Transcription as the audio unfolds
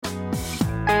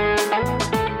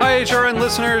HRN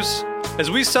listeners.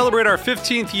 As we celebrate our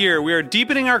 15th year, we are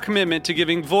deepening our commitment to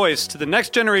giving voice to the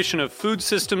next generation of food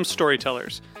systems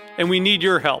storytellers, and we need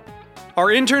your help. Our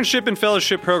internship and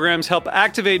fellowship programs help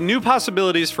activate new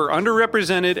possibilities for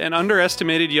underrepresented and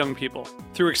underestimated young people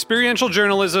through experiential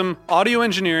journalism, audio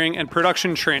engineering, and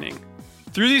production training.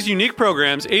 Through these unique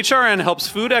programs, HRN helps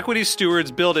food equity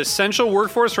stewards build essential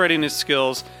workforce readiness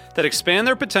skills that expand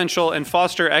their potential and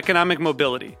foster economic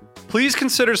mobility. Please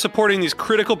consider supporting these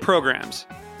critical programs.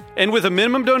 And with a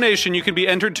minimum donation, you can be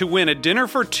entered to win a dinner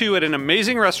for two at an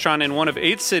amazing restaurant in one of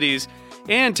 8 cities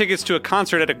and tickets to a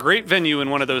concert at a great venue in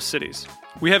one of those cities.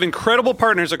 We have incredible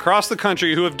partners across the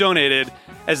country who have donated,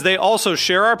 as they also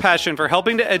share our passion for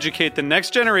helping to educate the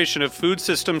next generation of food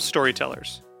systems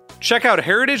storytellers. Check out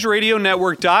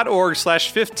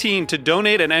heritageradionetwork.org/15 to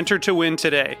donate and enter to win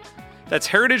today. That's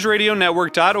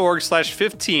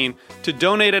heritageradionetwork.org/15 to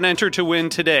donate and enter to win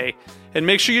today. And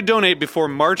make sure you donate before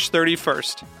March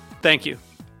 31st. Thank you.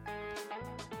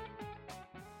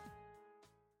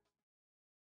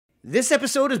 This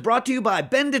episode is brought to you by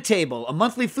Bend to Table, a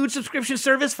monthly food subscription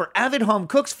service for avid home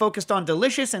cooks focused on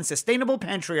delicious and sustainable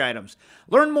pantry items.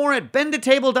 Learn more at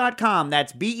bendtotable.com.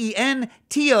 That's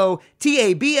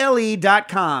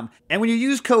BENTOTABLE.com. And when you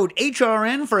use code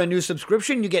HRN for a new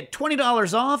subscription, you get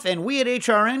 $20 off, and we at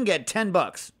HRN get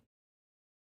 $10.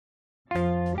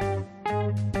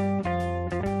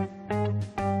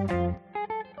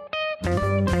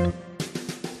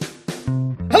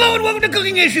 Hello and welcome to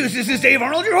Cooking Issues. This is Dave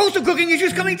Arnold, your host of Cooking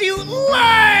Issues, coming to you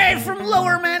live from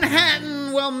Lower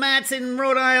Manhattan. Well, Matt's in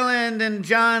Rhode Island, and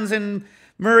John's in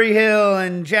Murray Hill,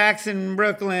 and Jack's in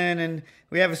Brooklyn, and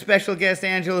we have a special guest,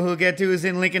 Angela, who we'll get to, who's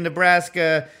in Lincoln,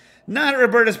 Nebraska. Not at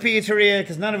Roberta's Pizzeria,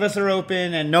 because none of us are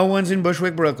open, and no one's in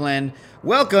Bushwick, Brooklyn.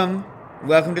 Welcome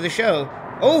to the show.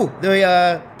 Oh,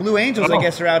 the Blue Angels, I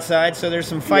guess, are outside, so there's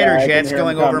some fighter jets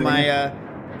going over my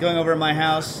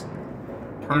house.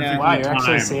 Wow, you're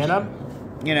actually seeing them?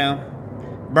 You know,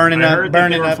 burning up.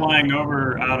 They were flying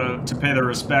over to pay their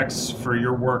respects for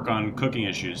your work on Cooking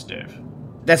Issues, Dave.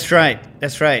 That's right.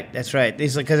 Because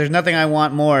there's nothing I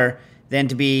want more than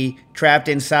to be trapped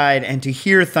inside and to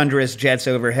hear thunderous jets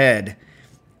overhead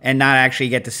and not actually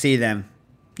get to see them.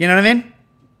 You know what I mean?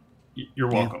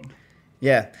 You're welcome.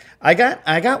 Yeah. I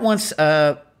got once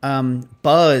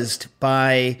buzzed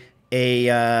by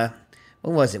a...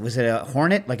 what was it? Was it a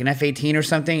Hornet, like an F-18 or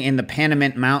something, in the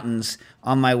Panamint Mountains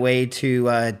on my way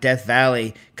to Death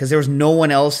Valley? Because there was no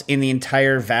one else in the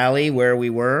entire valley where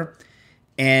we were.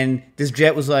 And this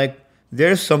jet was like,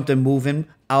 there's something moving.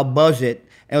 I'll buzz it.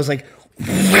 And it was like,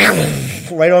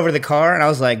 right over the car. And I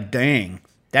was like, dang,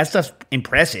 that stuff's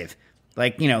impressive.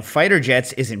 Like, fighter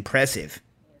jets is impressive.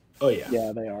 Oh, yeah.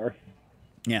 Yeah, they are.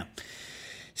 Yeah.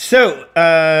 So,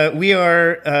 we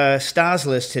are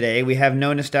Stasless today. We have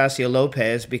no Nastasia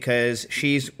Lopez because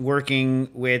she's working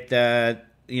with,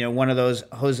 one of those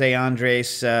Jose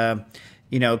Andres,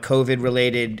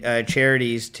 COVID-related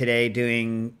charities today,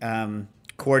 doing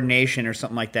coordination or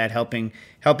something like that, helping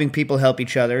people help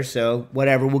each other. So,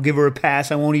 whatever, we'll give her a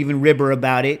pass. I won't even rib her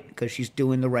about it because she's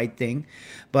doing the right thing.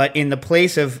 But in the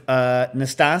place of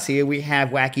Nastasia, we have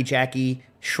Wacky Jackie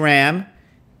Schramm,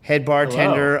 head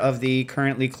bartender of the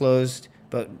currently closed,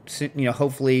 but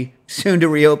hopefully soon to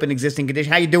reopen existing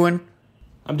condition. How you doing?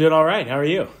 I'm doing all right. How are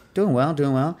you? Doing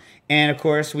well. And of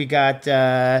course, we got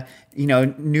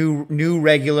new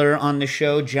regular on the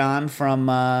show, John from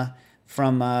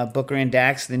Booker and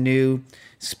Dax, the new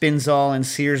Spinzall and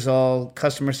Searsall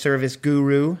customer service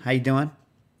guru. How you doing?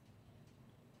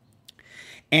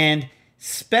 And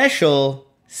special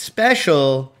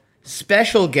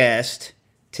guest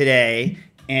today.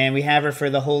 And we have her for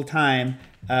the whole time.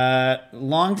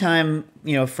 Long time,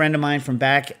 friend of mine from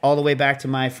all the way back to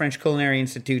my French Culinary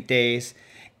Institute days.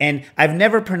 And I've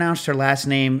never pronounced her last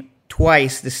name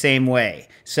twice the same way.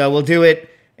 So we'll do it,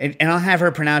 and I'll have her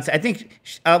pronounce it. I think,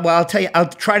 I'll tell you, I'll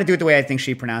try to do it the way I think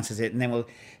she pronounces it. And then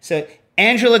so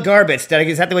Angela Garbacz,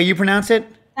 is that the way you pronounce it?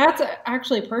 That's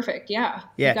actually perfect. Yeah.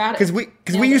 Yeah. Because we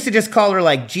used to just call her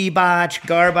like G-Botch,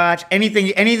 Garbacz,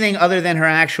 anything other than her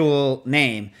actual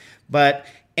name. But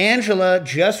Angela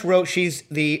just wrote, she's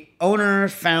the owner,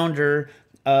 founder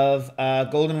of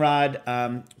Goldenrod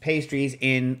Pastries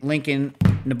in Lincoln,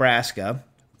 Nebraska,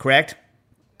 correct?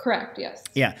 Correct, yes.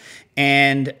 Yeah.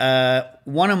 And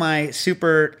one of my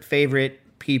super favorite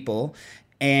people,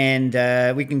 and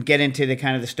we can get into the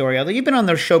kind of the story, although you've been on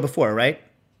their show before, right?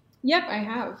 Yep, I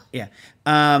have. Yeah.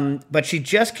 But she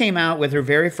just came out with her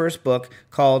very first book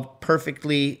called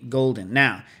Perfectly Golden.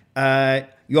 Now,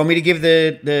 you want me to give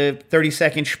the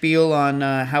 30-second spiel on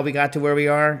how we got to where we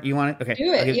are? You want it? Okay.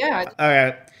 Do it, yeah. All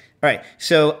right. All right.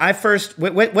 So I first,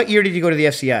 what year did you go to the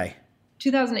FCI?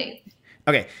 2008.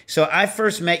 Okay. So I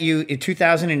first met you in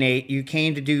 2008. You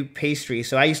came to do pastry.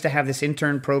 So I used to have this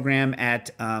intern program at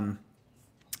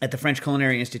the French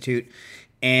Culinary Institute,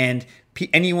 and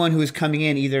anyone who was coming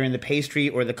in either in the pastry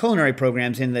or the culinary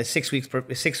programs in the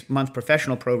 6-month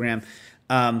professional program,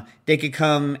 they could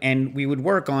come and we would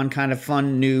work on kind of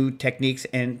fun new techniques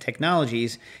and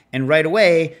technologies. And right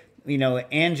away,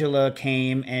 Angela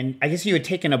came, and I guess you had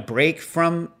taken a break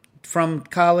from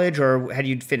college, or had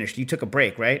you finished? You took a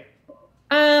break, right?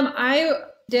 I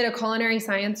did a culinary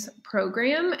science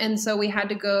program, and so we had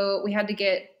to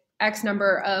get X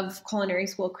number of culinary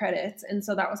school credits. And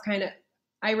so that was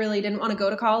I really didn't want to go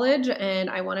to college, and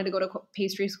I wanted to go to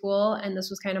pastry school. And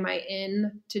this was kind of my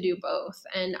in to do both.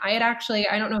 And I had actually,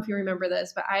 I don't know if you remember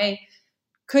this, but I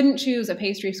couldn't choose a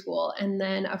pastry school. And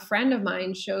then a friend of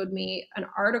mine showed me an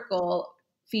article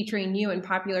featuring you in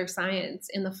Popular Science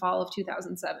in the fall of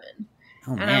 2007.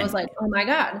 Oh, and man. I was like, oh my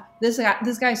God, this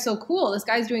guy's so cool. This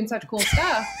guy's doing such cool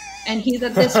stuff. And he's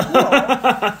at this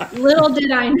school. Little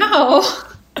did I know.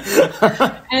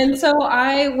 And so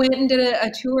I went and did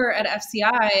a tour at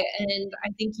FCI, and I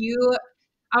think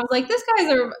I was like, this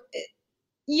guy's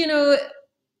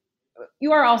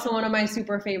you are also one of my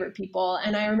super favorite people.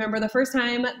 And I remember the first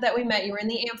time that we met, you were in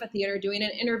the amphitheater doing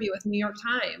an interview with New York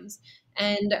Times,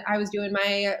 and I was doing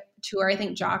my tour. I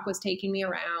think Jock was taking me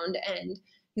around, and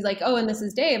he's like, oh, and this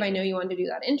is Dave. I know you wanted to do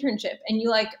that internship. And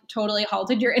you totally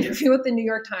halted your interview with the New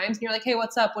York Times. And you're like, hey,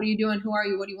 what's up? What are you doing? Who are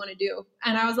you? What do you want to do?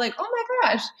 And I was like, oh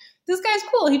my gosh, this guy's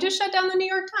cool. He just shut down the New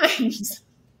York Times.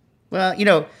 Well,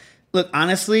 look,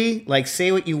 honestly,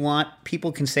 say what you want.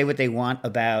 People can say what they want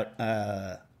about,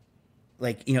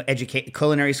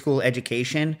 culinary school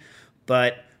education.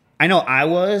 But I know I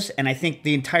was, and I think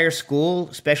the entire school,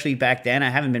 especially back then,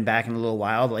 I haven't been back in a little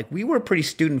while, but we were pretty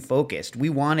student focused. We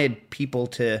wanted people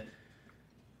to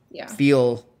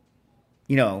feel,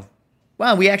 well,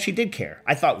 we actually did care.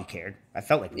 I thought we cared. I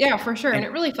felt like we cared. For sure. And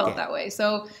it really felt that way.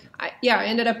 So I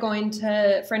ended up going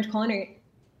to French Culinary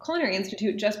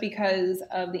Institute just because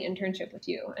of the internship with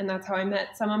you. And that's how I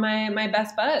met some of my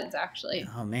best buds, actually.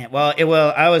 Oh man. Well,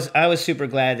 I was super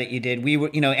glad that you did. We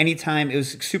were, anytime, it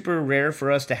was super rare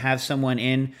for us to have someone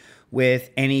in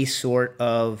with any sort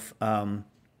of kind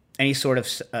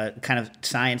of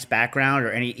science background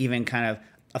or any even kind of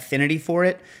affinity for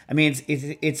it. I mean,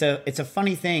 it's a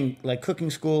funny thing.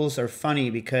 Cooking schools are funny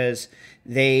because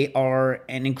they are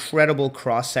an incredible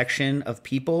cross section of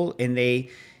people, and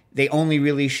they only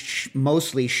really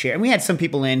mostly share. And we had some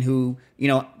people in who,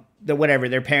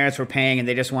 their parents were paying and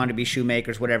they just wanted to be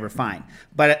shoemakers, whatever, fine.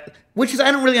 But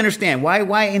I don't really understand.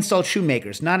 Why insult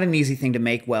shoemakers? Not an easy thing to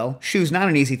make well. Shoes, not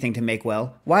an easy thing to make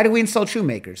well. Why do we insult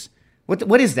shoemakers?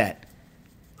 What is that?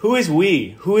 Who is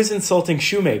we? Who is insulting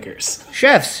shoemakers?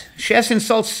 Chefs. Chefs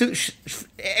insult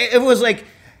it was like,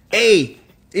 hey,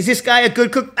 is this guy a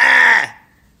good cook?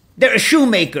 They're a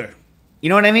shoemaker. You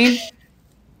know what I mean?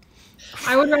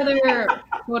 I would rather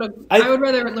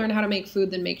learn how to make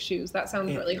food than make shoes. That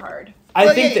sounds really hard.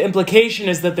 I think the implication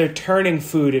is that they're turning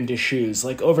food into shoes,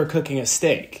 like overcooking a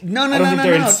steak. No, I don't think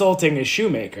they're insulting a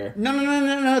shoemaker.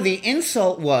 No. The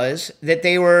insult was that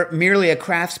they were merely a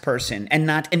craftsperson and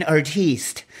not an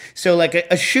artiste. So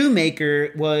a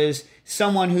shoemaker was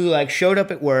someone who showed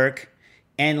up at work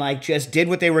and just did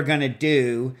what they were going to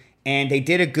do, and they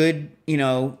did a good,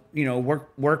 work,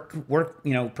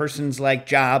 person's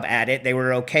job at it. They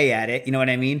were okay at it. You know what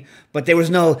I mean? But there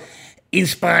was no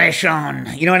inspiration.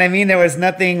 You know what I mean? There was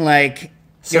nothing nothing.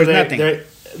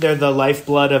 They're the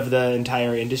lifeblood of the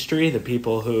entire industry, the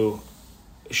people who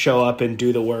show up and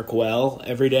do the work well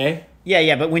every day.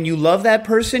 Yeah. But when you love that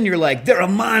person, you're like, they're a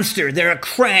monster. They're a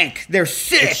crank. They're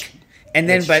sick.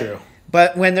 True.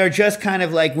 But when they're just kind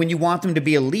of when you want them to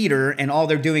be a leader and all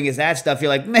they're doing is that stuff, you're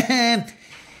like, man,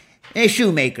 a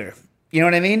shoemaker. You know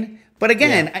what I mean? But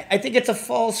again, I think it's a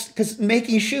false, because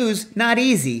making shoes, not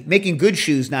easy. Making good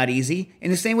shoes, not easy.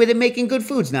 In the same way that making good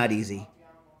food's not easy.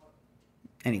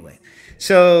 Anyway,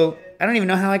 so I don't even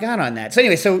know how I got on that. So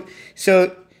anyway, so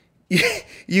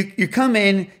you come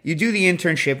in, you do the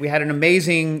internship. We had an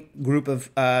amazing group of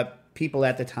people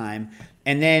at the time.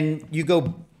 And then you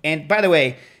go, and by the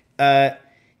way,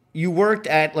 you worked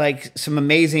at some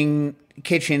amazing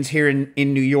kitchens here in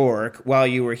New York while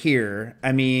you were here.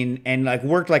 I mean, and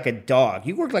worked like a dog.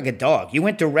 You worked like a dog. You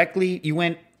went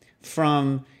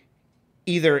from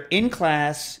either in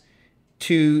class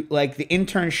to the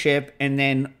internship and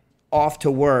then off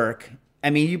to work. I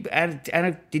mean,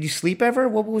 did you sleep ever?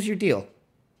 What was your deal?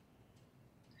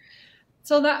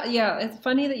 So it's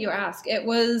funny that you ask. It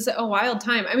was a wild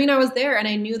time. I mean, I was there and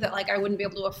I knew that like I wouldn't be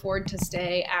able to afford to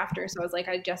stay after. So I was like,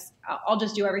 I'll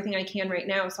just do everything I can right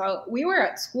now. So we were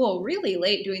at school really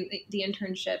late doing the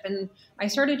internship, and I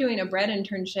started doing a bread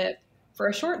internship for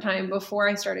a short time before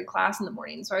I started class in the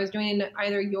morning. So I was doing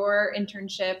either your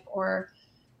internship or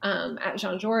at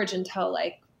Jean-Georges until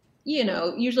like,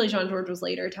 usually Jean-Georges was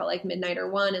later till like midnight or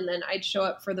 1. And then I'd show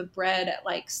up for the bread at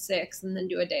like 6 and then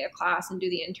do a day of class and do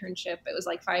the internship. It was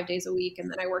like 5 days a week. And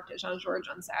then I worked at Jean-Georges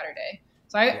on Saturday.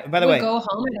 So I would go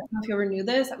home. I don't know if you ever knew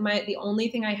this. The only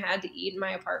thing I had to eat in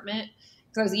my apartment,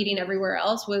 because I was eating everywhere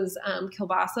else, was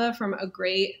kielbasa from a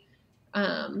great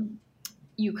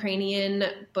Ukrainian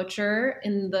butcher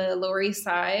in the Lower East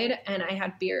Side, and I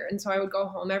had beer. And so I would go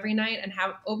home every night and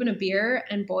open a beer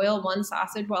and boil one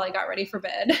sausage while I got ready for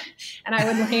bed. And I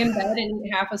would lay in bed and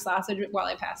eat half a sausage while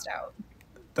I passed out.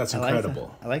 That's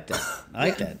incredible. I like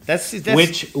that. That's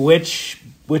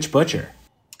which butcher?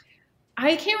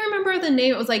 I can't remember the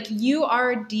name. It was like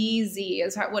URDZ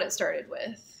is what it started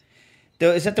with.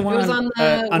 Is that the one? It was on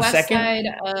the west 2nd? side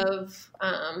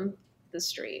of the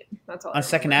street. That's all. On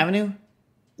 2nd Avenue?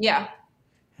 Yeah. I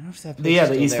don't know if that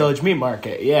the East Village Meat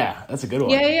Market. Yeah, that's a good one.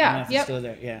 Yeah. Yep. Still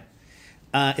there. Yeah.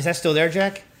 Is that still there,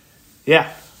 Jack?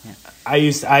 Yeah.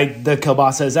 The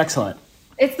kielbasa is excellent.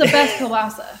 It's the best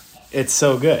kielbasa. It's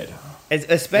so good.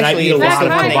 Especially if it's the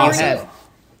one that you have.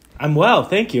 I'm well,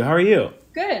 thank you. How are you?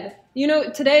 Good.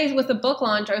 Today with the book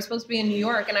launch, I was supposed to be in New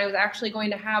York, and I was actually going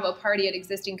to have a party at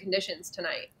Existing Conditions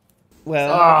tonight.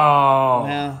 Well,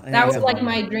 that was like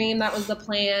my dream. That was the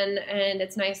plan, and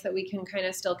it's nice that we can kind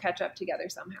of still catch up together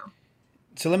somehow.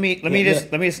 So let me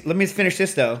finish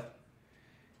this though.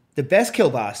 The best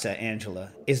kielbasa,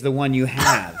 Angela, is the one you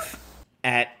have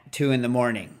at 2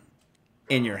 a.m.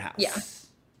 in your house. Yeah,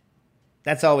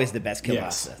 that's always the best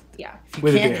kielbasa. Yes. Yeah. If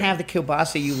you can't have the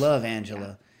kielbasa you love,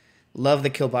 Angela, love the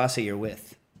kielbasa you're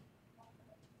with.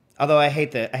 Although I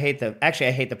hate the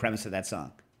premise of that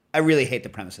song. I really hate the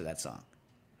premise of that song.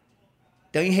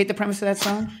 Don't you hate the premise of that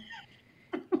song?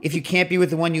 If you can't be with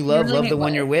the one you love, love the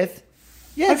one you're with.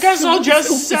 Yeah, I guess I'll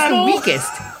just settle. It's the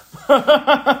weakest.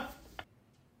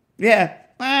 Yeah.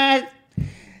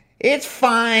 It's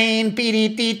fine.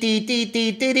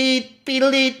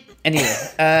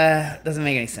 Anyway, doesn't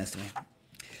make any sense to me.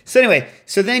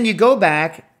 So then you go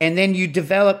back and then you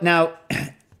develop. Now,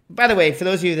 by the way, for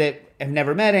those of you that have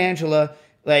never met Angela,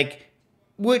 like,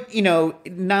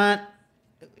 not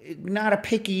a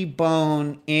picky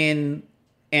bone in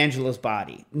Angela's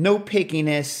body. No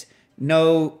pickiness,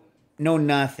 no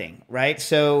nothing, right?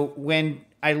 So when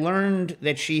I learned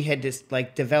that she had just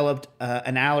developed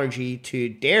an allergy to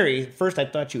dairy, at first I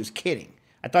thought she was kidding.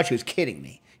 I thought she was kidding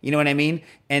me. You know what I mean?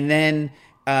 And then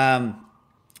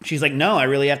she's like, no, I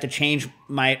really have to change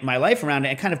my life around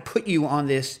and kind of put you on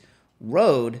this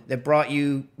road that brought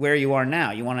you where you are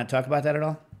now. You want to talk about that at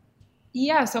all?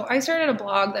 Yeah, so I started a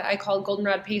blog that I called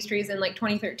Goldenrod Pastries in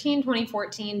 2013,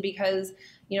 2014 because,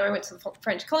 I went to the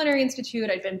French Culinary Institute.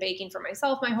 I'd been baking for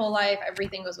myself my whole life.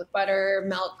 Everything was with butter,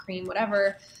 milk, cream,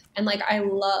 whatever. And I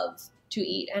love to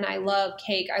eat and I love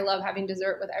cake. I love having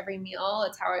dessert with every meal.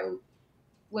 It's how I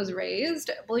was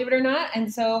raised, believe it or not.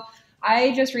 And so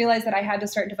I just realized that I had to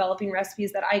start developing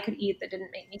recipes that I could eat that didn't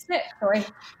make me sick.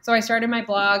 So I started my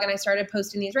blog and I started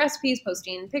posting these recipes,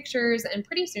 posting pictures, and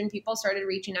pretty soon people started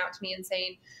reaching out to me and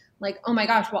saying oh my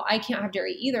gosh, well, I can't have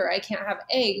dairy either. I can't have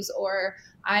eggs, or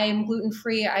I'm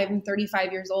gluten-free. I'm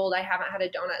 35 years old. I haven't had a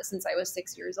donut since I was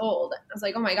 6 years old. I was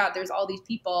like, oh my God, there's all these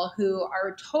people who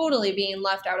are totally being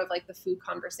left out of the food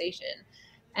conversation.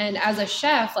 And as a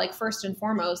chef, first and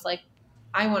foremost,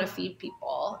 I want to feed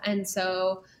people. And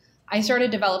so I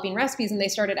started developing recipes and they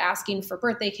started asking for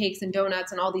birthday cakes and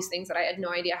donuts and all these things that I had no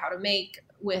idea how to make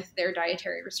with their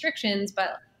dietary restrictions.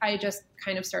 But I just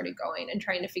kind of started going and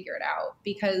trying to figure it out,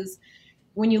 because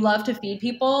when you love to feed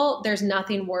people, there's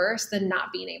nothing worse than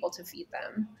not being able to feed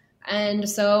them. And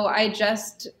so I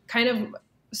just kind of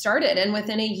started. And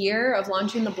within a year of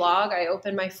launching the blog, I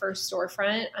opened my first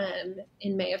storefront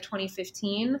in May of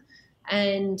 2015.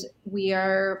 And we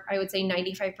are, I would say,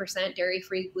 95%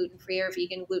 dairy-free, gluten-free, or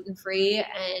vegan gluten-free.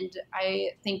 And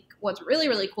I think what's really,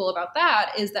 really cool about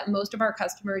that is that most of our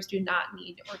customers do not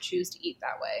need or choose to eat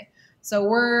that way. So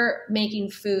we're making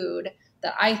food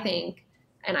that I think,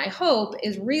 and I hope,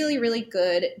 is really, really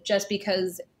good just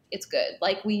because it's good.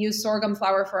 We use sorghum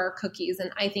flour for our cookies, and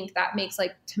I think that makes,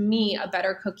 to me, a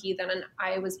better cookie than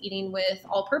I was eating with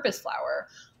all-purpose flour.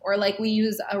 Or we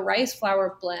use a rice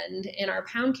flour blend in our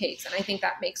pound cakes, and I think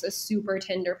that makes a super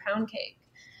tender pound cake.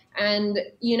 And,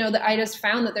 I just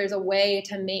found that there's a way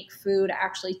to make food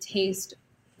actually taste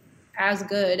as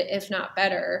good, if not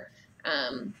better.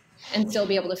 and still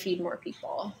be able to feed more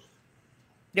people.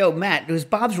 Yo, Matt, is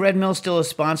Bob's Red Mill still a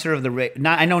sponsor of the?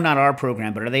 I know not our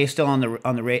program, but are they still on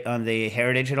the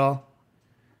Heritage at all?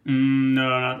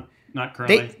 No, not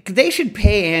currently. They should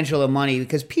pay Angela money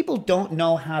because people don't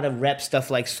know how to rep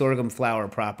stuff like sorghum flour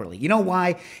properly. You know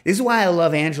why? This is why I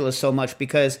love Angela so much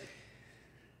because,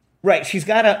 right, she's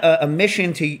got a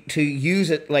mission to use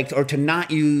it or to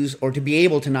not use or to be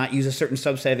able to not use a certain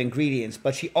subset of ingredients,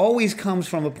 but she always comes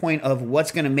from a point of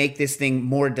what's going to make this thing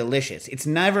more delicious. It's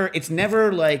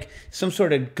never like some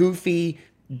sort of goofy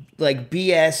like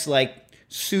BS like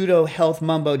pseudo health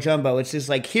mumbo jumbo. It's just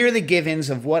like, here are the givens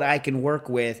of what I can work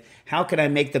with. How can I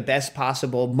make the best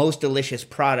possible, most delicious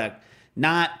product?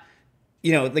 Not,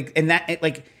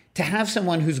 to have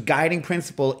someone whose guiding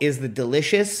principle is the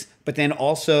delicious, but then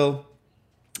also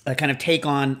kind of take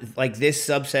on like this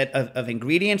subset of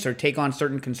ingredients or take on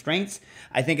certain constraints,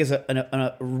 I think is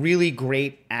a really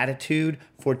great attitude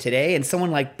for today. And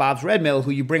someone like Bob's Red Mill,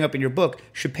 who you bring up in your book,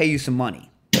 should pay you some money.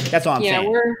 That's all I'm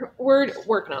saying. Yeah, we're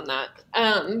working on that.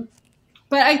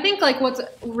 But I think like what's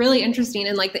really interesting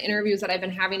in like the interviews that I've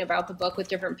been having about the book with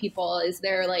different people is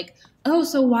they're like, oh,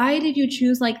 so why did you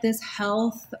choose like this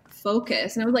health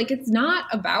focus? And I was like, it's not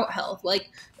about health. Like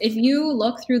if you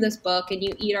look through this book and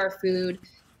you eat our food,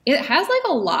 it has like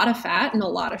a lot of fat and a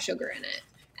lot of sugar in it.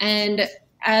 And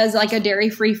as like a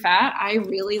dairy-free fat, I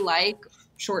really like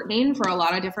shortening for a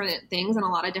lot of different things and a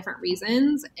lot of different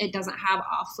reasons. It doesn't have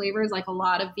off flavors like a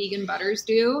lot of vegan butters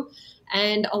do.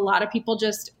 And a lot of people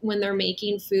just, when they're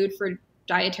making food for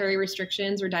dietary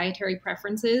restrictions or dietary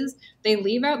preferences, they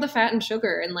leave out the fat and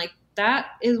sugar. And like,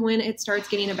 that is when it starts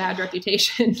getting a bad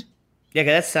reputation. Yeah,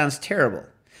 that sounds terrible.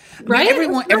 Right?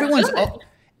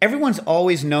 Everyone's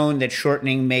always known that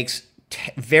shortening makes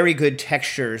very good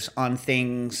textures on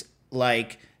things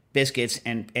like biscuits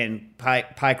and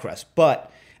pie crust. But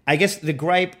I guess the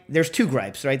gripe, there's two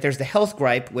gripes, right? There's the health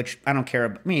gripe, which I don't care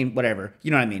about. I mean, whatever.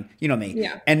 You know what I mean? You know me.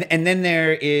 Yeah. And then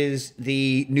there is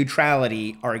the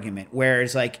neutrality argument,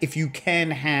 whereas like if you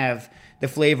can have the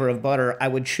flavor of butter, I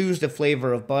would choose the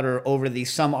flavor of butter over the,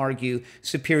 some argue,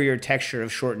 superior texture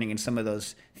of shortening and some of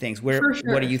those things. For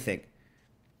sure. What do you think?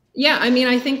 Yeah, I mean,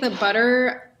 I think that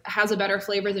butter has a better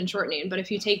flavor than shortening, but if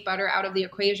you take butter out of the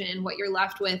equation, what you're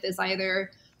left with is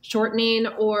either shortening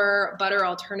or butter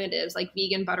alternatives, like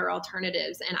vegan butter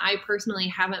alternatives. And I personally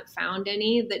haven't found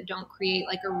any that don't create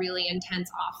like a really intense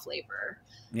off flavor.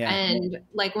 Yeah. And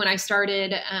like when I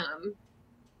started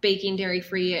baking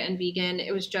dairy-free and vegan,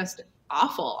 it was just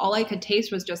awful. All I could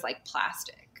taste was just like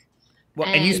plastic. Well,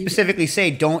 and you specifically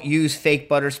say don't use fake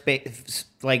butter,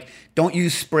 don't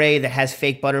use spray that has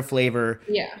fake butter flavor.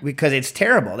 Yeah, because it's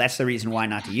terrible. That's the reason why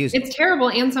not to use it. It's terrible,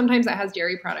 and sometimes it has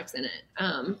dairy products in it.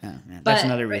 That's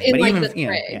another reason. But even the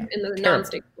spray, in the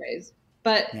nonstick sprays.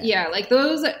 But yeah, like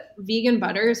those vegan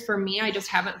butters, for me, I just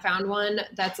haven't found one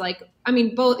that's like, I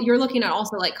mean, both you're looking at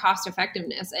also like cost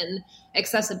effectiveness and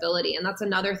accessibility. And that's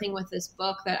another thing with this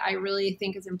book that I really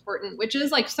think is important, which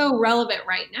is like so relevant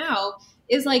right now,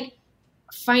 is like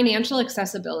financial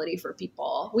accessibility for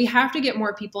people. We have to get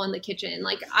more people in the kitchen.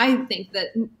 Like I think that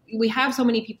we have so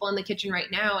many people in the kitchen right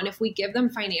now, and if we give them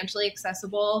financially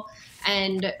accessible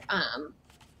and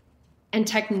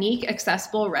technique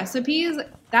accessible recipes,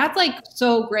 that's like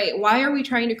so great. Why are we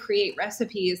trying to create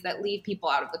recipes that leave people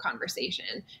out of the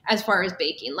conversation as far as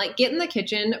baking? Like get in the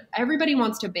kitchen. Everybody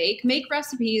wants to bake. Make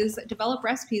recipes, develop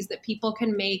recipes that people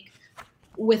can make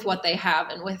with what they have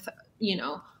and with,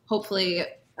 hopefully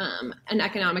an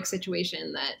economic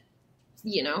situation that,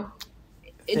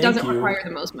 it doesn't require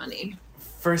the most money.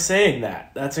 For saying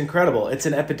that. That's incredible. It's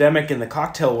an epidemic in the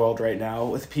cocktail world right now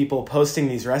with people posting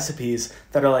these recipes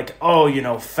that are like,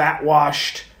 fat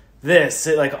washed this,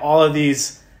 like all of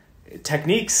these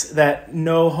techniques that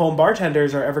no home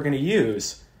bartenders are ever going to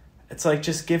use. It's like,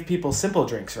 just give people simple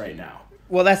drinks right now.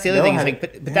 Well, that's the other thing.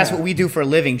 But that's what we do for a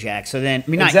living, Jack. So then,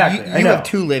 you have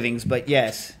two livings, but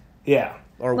yes. Yeah.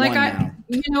 Or like one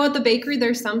now. At the bakery,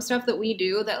 there's some stuff that we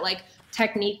do that like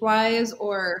technique-wise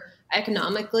or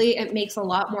economically, it makes a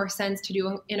lot more sense to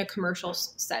do in a commercial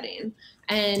setting.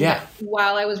 And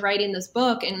while I was writing this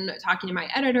book and talking to my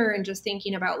editor and just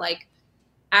thinking about like,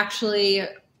 actually,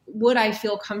 would I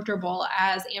feel comfortable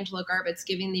as Angela Garbacz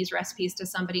giving these recipes to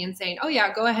somebody and saying, oh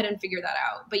yeah, go ahead and figure that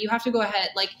out. But you have to go ahead.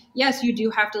 Like, yes, you do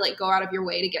have to like go out of your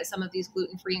way to get some of these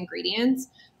gluten-free ingredients.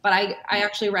 But I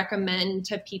actually recommend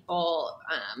to people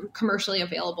commercially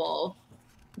available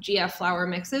GF flour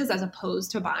mixes as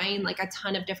opposed to buying like a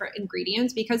ton of different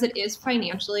ingredients, because it is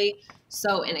financially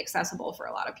so inaccessible for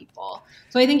a lot of people.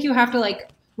 So I think you have to like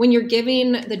when you're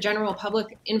giving the general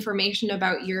public information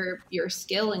about your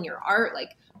skill and your art,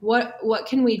 like what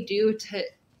can we do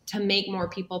to make more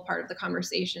people part of the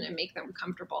conversation and make them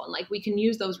comfortable? And like, we can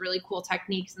use those really cool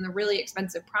techniques and the really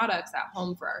expensive products at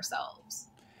home for ourselves.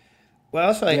 Well,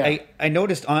 also, I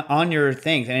noticed on your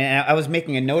things, and I was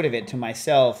making a note of it to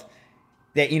myself,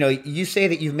 that, you say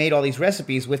that you've made all these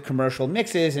recipes with commercial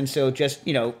mixes. And so just,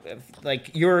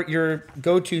 like your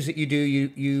go-tos that you do,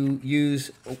 you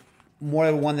use more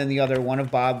of one than the other. One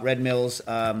of Bob Red Mill's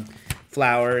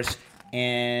flours,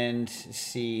 and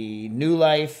New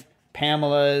Life,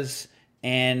 Pamela's,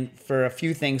 and for a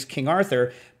few things, King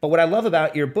Arthur. But what I love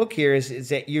about your book here is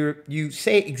that you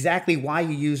say exactly why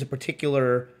you use a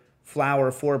particular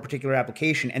flour for a particular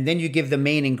application, and then you give the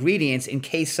main ingredients in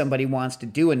case somebody wants to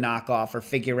do a knockoff or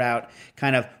figure out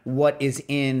kind of what is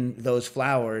in those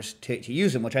flours to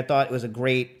use them, which I thought was a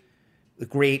great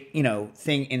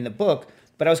thing in the book.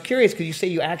 But I was curious because you say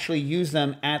you actually use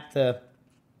them at the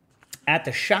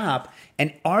shop,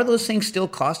 and are those things still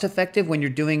cost effective when you're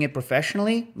doing it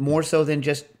professionally, more so than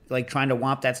just like trying to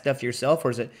womp that stuff yourself, or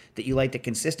is it that you like the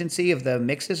consistency of the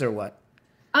mixes, or what?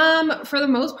 For the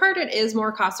most part, it is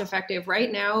more cost effective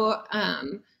right now.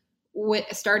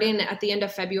 Starting at the end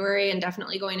of February and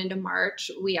definitely going into March,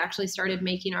 we actually started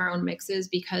making our own mixes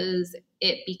because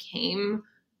it became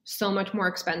so much more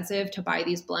expensive to buy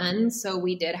these blends. So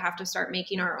we did have to start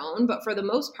making our own. But for the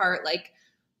most part, like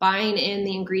buying in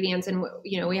the ingredients, and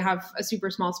we have a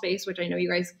super small space, which I know you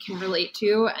guys can relate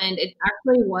to, and it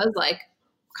actually was like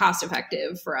cost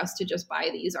effective for us to just buy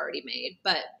these already made.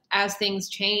 But as things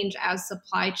change, as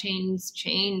supply chains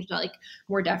change, like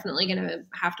we're definitely going to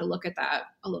have to look at that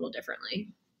a little differently.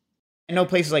 I know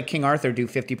places like King Arthur do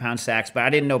 50-pound sacks, but I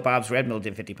didn't know Bob's Red Mill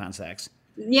did 50-pound sacks.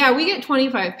 Yeah, we get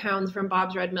 25 pounds from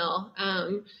Bob's Red Mill.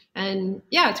 And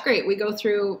yeah, it's great. We go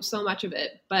through so much of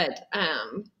it. But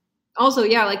also,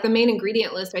 yeah, like the main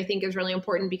ingredient list, I think is really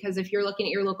important, because if you're looking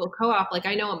at your local co-op, like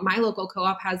I know my local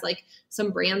co-op has like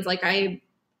some brands like I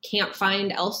can't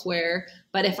find elsewhere.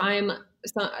 But if I'm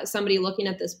somebody looking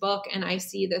at this book and I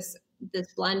see this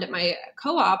blend at my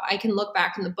co-op, I can look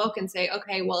back in the book and say,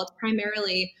 okay, well, it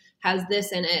primarily has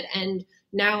this in it. And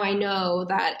now I know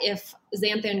that if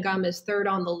xanthan gum is third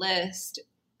on the list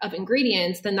of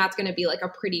ingredients, then that's going to be like a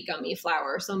pretty gummy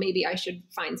flour. So maybe I should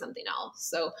find something else.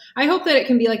 So I hope that it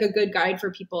can be like a good guide for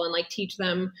people and like teach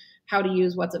them how to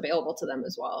use what's available to them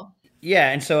as well.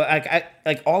 Yeah, and so I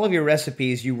like all of your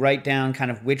recipes, you write down kind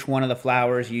of which one of the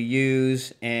flours you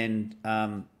use, and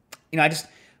I just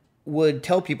would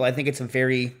tell people, I think it's a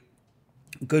very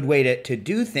good way to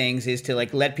do things is to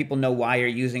like let people know why you're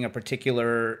using a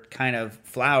particular kind of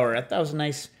flour. That was a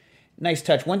nice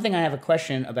touch. One thing I have a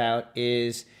question about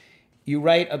is you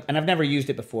write, and I've never used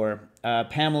it before,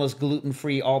 Pamela's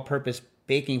gluten-free all-purpose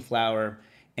baking flour,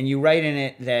 and you write in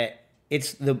it that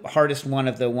it's the hardest one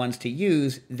of the ones to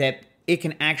use, that it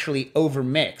can actually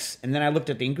overmix. And then I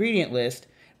looked at the ingredient list.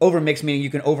 Overmix meaning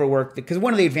you can overwork, because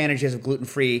one of the advantages of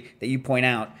gluten-free that you point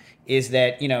out is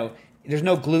that, there's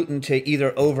no gluten to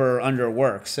either over or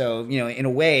underwork. So, in a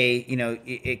way,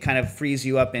 it kind of frees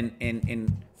you up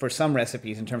in for some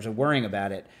recipes in terms of worrying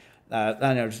about it. I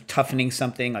don't know, just toughening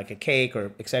something like a cake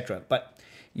or etc. But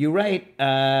you write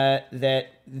that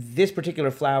this particular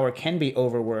flour can be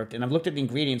overworked, and I've looked at the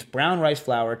ingredients: brown rice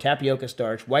flour, tapioca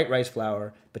starch, white rice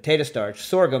flour, potato starch,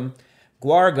 sorghum,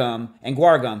 guar gum, and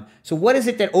guar gum. So what is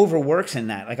it that overworks in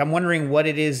that? Like, I'm wondering what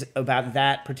it is about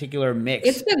that particular mix.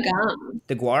 It's the gum.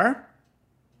 The guar?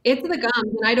 It's the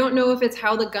gums, and I don't know if it's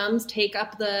how the gums take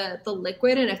up the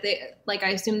liquid, and if they, like, I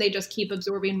assume they just keep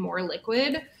absorbing more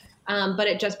liquid, but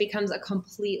it just becomes a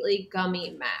completely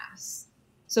gummy mass.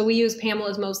 So we use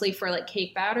Pamela's mostly for like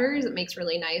cake batters. It makes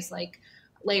really nice like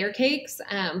layer cakes.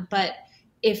 But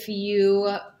if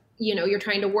you're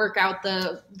trying to work out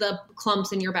the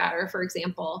clumps in your batter, for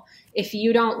example, if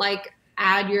you don't like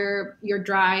add your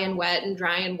dry and wet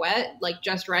like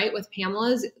just right with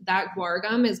Pamela's, that guar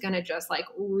gum is going to just like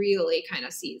really kind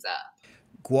of seize up.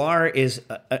 Guar is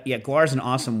an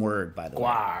awesome word, by the way.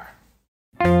 Guar.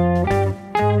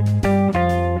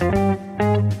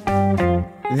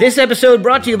 This episode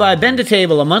brought to you by Bend to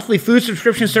Table, a monthly food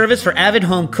subscription service for avid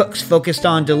home cooks focused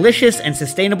on delicious and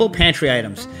sustainable pantry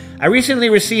items. I recently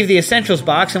received the Essentials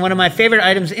box, and one of my favorite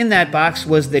items in that box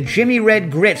was the Jimmy Red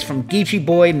Grits from Geechee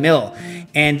Boy Mill.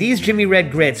 And these Jimmy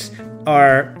Red Grits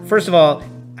are, first of all,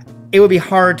 it would be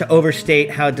hard to overstate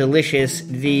how delicious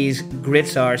these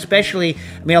grits are, especially,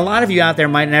 I mean, a lot of you out there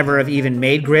might never have even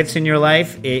made grits in your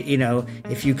life,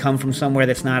 if you come from somewhere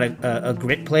that's not a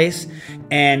grit place.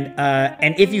 And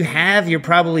if you have, you're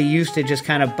probably used to just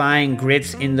kind of buying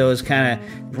grits in those kind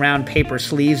of brown paper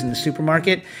sleeves in the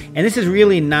supermarket. And this is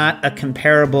really not a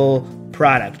comparable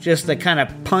product. Just the kind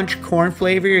of punch corn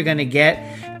flavor you're going to get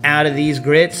out of these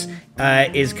grits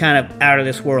is kind of out of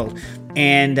this world.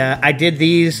 And I did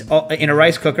these in a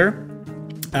rice cooker.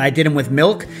 I did them with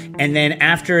milk, and then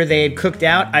after they had cooked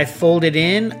out, I folded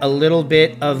in a little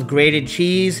bit of grated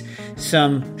cheese,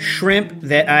 some shrimp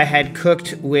that I had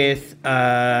cooked with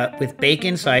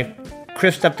bacon. So I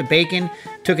crisped up the bacon,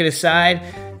 took it aside,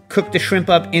 cooked the shrimp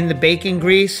up in the bacon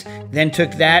grease, then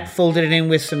took that, folded it in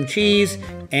with some cheese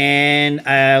and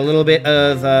a little bit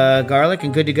of garlic,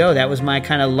 and good to go. That was my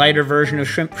kind of lighter version of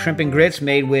shrimp and grits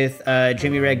made with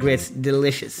Jimmy Red Grits.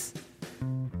 Delicious.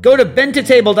 Go to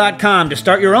bentatable.com to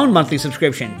start your own monthly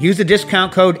subscription. Use the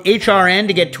discount code HRN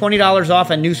to get $20 off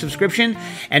a new subscription,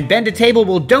 and Ben to Table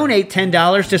will donate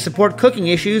 $10 to support Cooking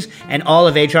Issues and all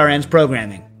of HRN's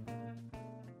programming.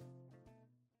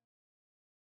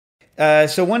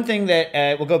 So one thing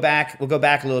that we'll go back a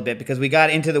little bit, because we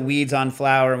got into the weeds on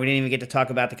flour and we didn't even get to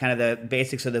talk about the kind of the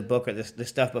basics of the book or the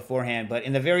stuff beforehand. But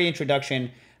in the very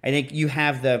introduction, I think you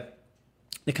have the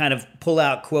kind of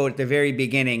pull-out quote at the very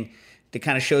beginning that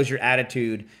kind of shows your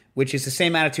attitude, which is the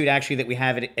same attitude actually that we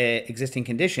have at Existing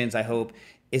Conditions, I hope,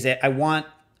 is that I want,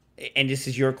 and this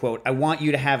is your quote, I want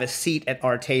you to have a seat at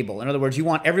our table. In other words, you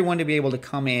want everyone to be able to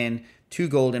come in to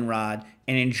Goldenrod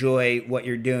and enjoy what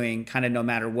you're doing, kind of no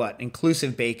matter what.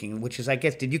 Inclusive baking, which is, I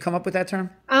guess, did you come up with that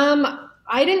term?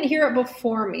 I didn't hear it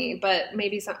before me, but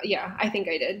maybe some. Yeah, I think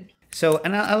I did. So,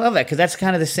 and I love that, because that's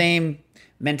kind of the same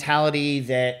mentality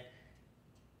that,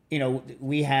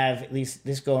 we have, at least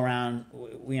this go around,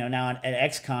 now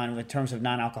at XCon in terms of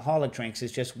non-alcoholic drinks,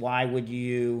 is just why would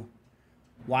you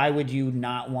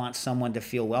not want someone to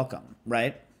feel welcome,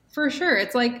 right? For sure.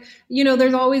 It's like,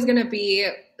 there's always going to be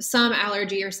some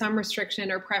allergy or some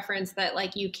restriction or preference that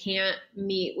like you can't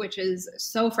meet, which is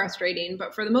so frustrating.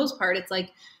 But for the most part, it's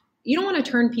like, you don't want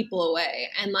to turn people away.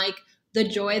 And like the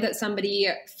joy that somebody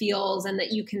feels and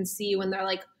that you can see when they're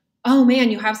like, oh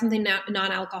man, you have something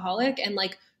non-alcoholic, and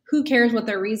like, who cares what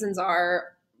their reasons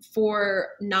are for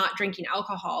not drinking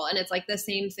alcohol? And it's like the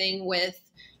same thing with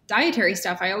dietary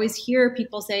stuff. I always hear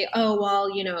people say, oh,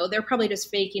 well, they're probably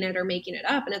just faking it or making it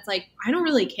up. And it's like, I don't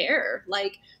really care.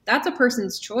 Like, that's a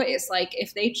person's choice. Like,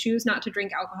 if they choose not to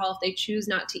drink alcohol, if they choose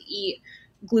not to eat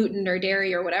gluten or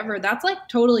dairy or whatever, that's like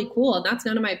totally cool. And that's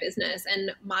none of my business.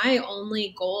 And my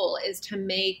only goal is to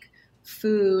make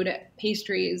food,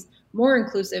 pastries more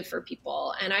inclusive for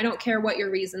people. And I don't care what your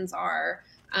reasons are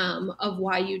of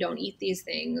why you don't eat these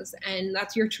things. And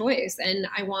that's your choice. And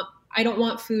I don't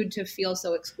want food to feel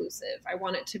so exclusive. I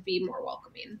want it to be more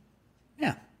welcoming.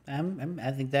 Yeah,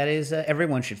 I think that is,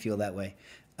 everyone should feel that way.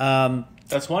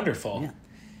 That's wonderful. Yeah.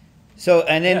 So,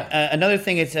 and then another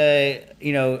thing it's,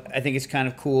 I think it's kind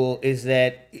of cool is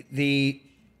that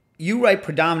you write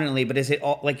predominantly, but is it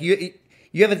all, like you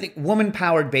have a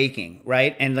woman-powered baking,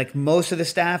 right? And like most of the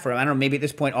staff, or I don't know, maybe at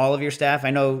this point, all of your staff,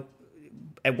 I know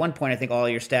at one point, I think all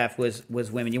of your staff was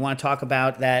women. You want to talk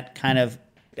about that kind of,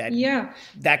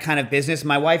 that kind of business?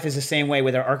 My wife is the same way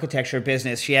with her architecture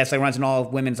business. She runs an all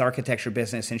women's architecture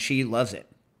business, and she loves it.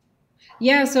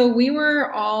 Yeah, so we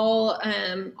were all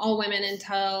women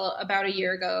until about a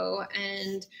year ago,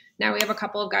 and now we have a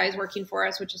couple of guys working for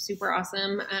us, which is super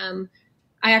awesome.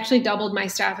 I actually doubled my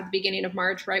staff at the beginning of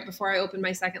March, right before I opened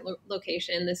my second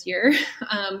location this year.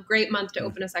 Great month to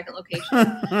open a second location.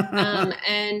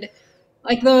 And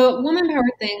like the woman power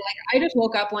thing, like I just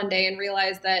woke up one day and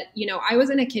realized that, I was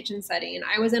in a kitchen setting.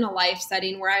 I was in a life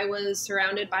setting where I was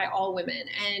surrounded by all women.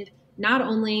 And not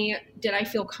only did I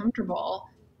feel comfortable,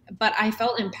 but I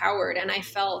felt empowered, and I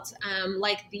felt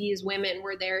like these women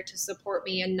were there to support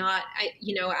me, and not,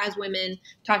 as women,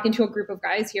 talking to a group of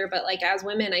guys here, but like as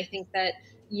women, I think that,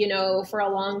 for a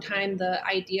long time, the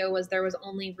idea was there was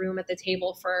only room at the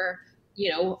table for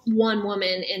one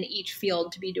woman in each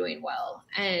field to be doing well.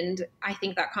 And I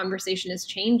think that conversation is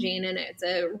changing, and it's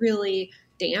a really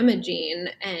damaging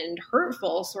and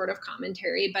hurtful sort of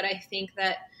commentary. But I think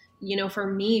that, for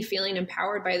me, feeling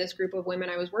empowered by this group of women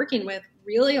I was working with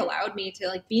really allowed me to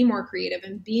like be more creative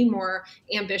and be more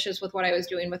ambitious with what I was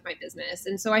doing with my business.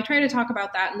 And so I try to talk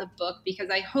about that in the book, because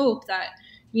I hope that,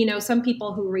 some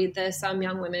people who read this, some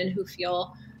young women who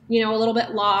feel, a little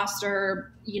bit lost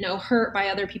or, hurt by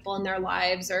other people in their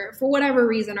lives, or for whatever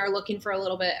reason are looking for a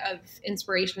little bit of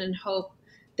inspiration and hope,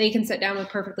 they can sit down with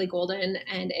Perfectly Golden,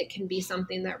 and it can be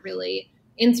something that really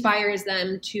inspires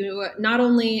them to not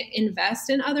only invest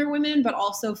in other women, but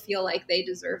also feel like they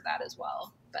deserve that as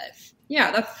well. But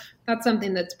yeah, that's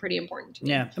something that's pretty important to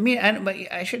me. Yeah.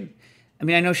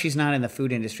 I know she's not in the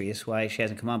food industry. That's why she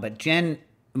hasn't come on. But Jen,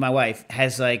 my wife,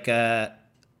 has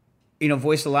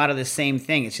voiced a lot of the same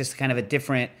thing. It's just kind of a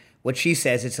different, what she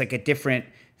says, it's like a different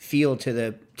feel to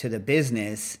the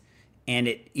business. And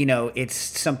it's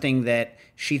something that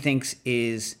she thinks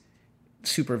is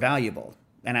super valuable.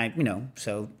 And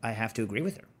so I have to agree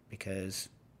with her because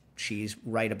she's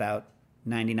right about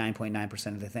 99.9%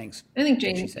 of the things. I think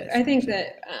Jane says. I think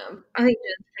Jen's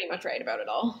pretty much right about it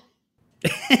all.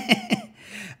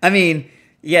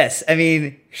 Yes.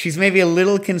 She's maybe a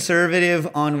little conservative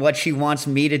on what she wants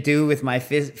me to do with my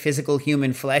physical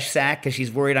human flesh sack because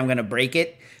she's worried I'm going to break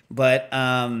it. But,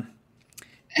 yeah,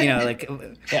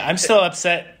 I'm still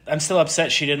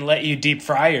upset she didn't let you deep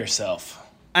fry yourself.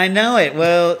 I know it.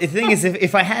 Well, the thing is,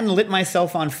 if I hadn't lit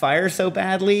myself on fire so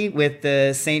badly with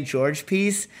the St. George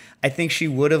piece, I think she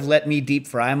would have let me deep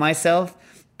fry myself.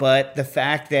 But the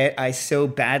fact that I so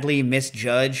badly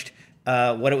misjudged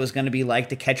what it was going to be like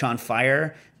to catch on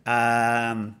fire,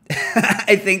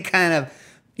 I think kind of,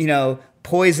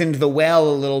 poisoned the well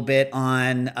a little bit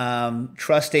on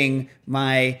trusting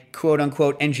my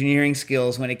quote-unquote engineering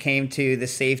skills when it came to the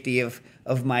safety of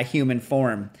my human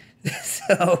form.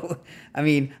 So,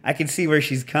 I can see where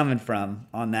she's coming from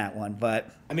on that one, but...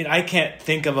 I can't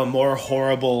think of a more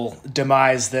horrible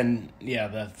demise than,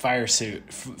 the fryer suit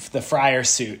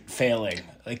failing.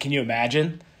 Like, can you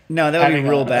imagine? No, that would be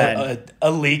real bad. A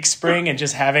leak spring and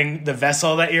just having the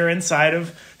vessel that you're inside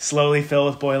of slowly fill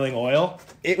with boiling oil.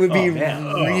 It would be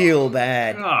real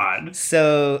bad. God.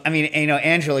 So,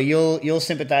 Angela, you'll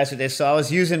sympathize with this. So I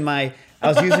was using my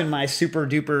super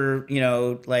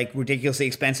duper, ridiculously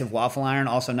expensive waffle iron.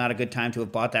 Also not a good time to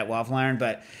have bought that waffle iron.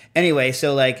 But anyway,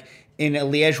 so in a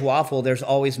Liège waffle, there's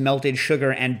always melted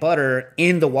sugar and butter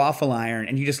in the waffle iron,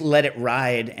 and you just let it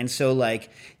ride. And so the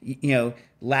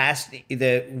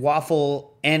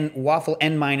waffle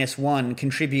N-1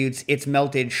 contributes its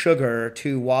melted sugar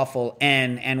to waffle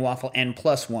N and waffle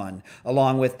N+1,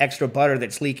 along with extra butter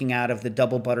that's leaking out of the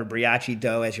double butter brioche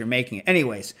dough as you're making it.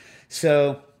 Anyways,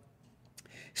 so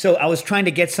I was trying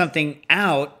to get something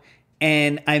out,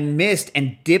 and I missed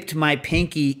and dipped my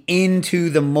pinky into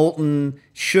the molten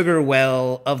sugar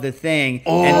well of the thing.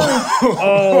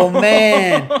 Oh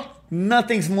man,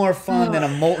 nothing's more fun than a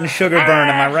molten sugar burn.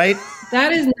 Am I right?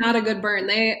 That is not a good burn.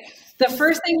 The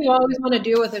first thing you always want to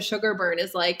do with a sugar burn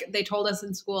is they told us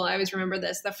in school. I always remember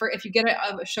this. If you get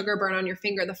a sugar burn on your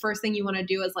finger, the first thing you want to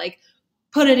do is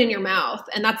put it in your mouth,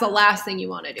 and that's the last thing you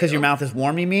want to do. Because your mouth is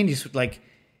warm. You mean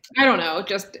I don't know,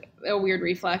 just a weird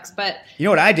reflex, but... You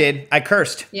know what I did? I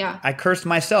cursed. Yeah. I cursed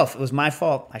myself. It was my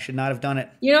fault. I should not have done it.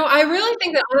 I really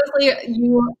think that honestly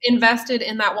you invested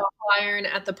in that waffle iron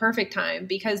at the perfect time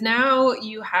because now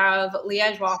you have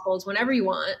Liège waffles whenever you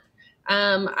want.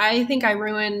 I think I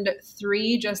ruined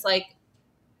 3 just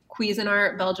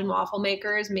Cuisinart Belgian waffle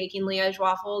makers making Liège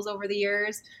waffles over the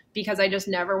years because I just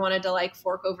never wanted to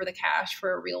fork over the cash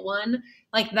for a real one.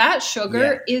 That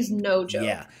sugar is no joke.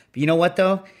 Yeah. But you know what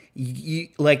though?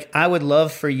 I would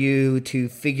love for you to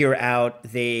figure out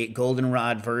the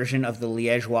Goldenrod version of the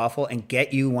Liège waffle and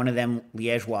get you one of them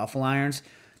Liège waffle irons.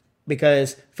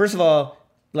 Because first of all,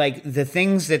 the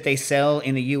things that they sell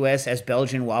in the U.S. as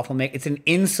Belgian waffle make, it's an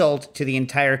insult to the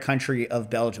entire country of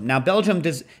Belgium. Now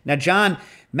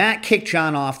Matt kicked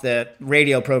John off the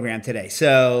radio program today.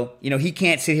 So, he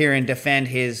can't sit here and defend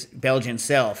his Belgian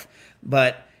self.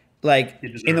 But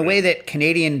in the way that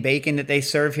Canadian bacon that they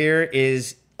serve here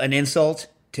is an insult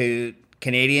to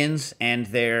Canadians and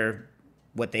their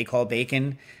what they call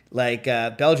bacon,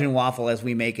 Belgian waffle as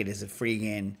we make it is a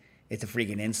freaking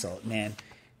insult, man.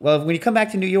 Well, when you come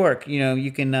back to New York,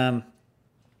 you can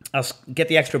I'll get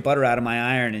the extra butter out of my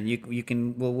iron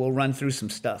and we'll run through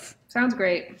some stuff. Sounds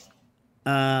great.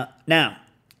 Now,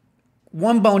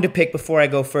 one bone to pick before I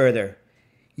go further.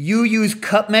 You use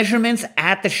cup measurements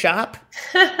at the shop?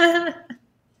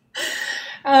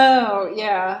 Oh,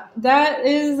 yeah. That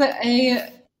is a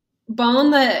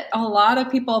bone that a lot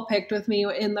of people picked with me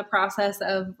in the process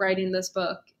of writing this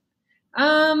book.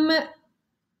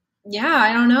 Yeah,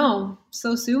 I don't know.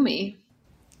 So sue me.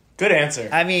 Good answer.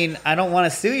 I don't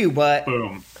want to sue you, but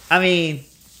Boom. I'm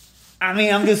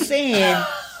just saying.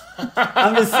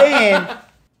 I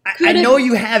know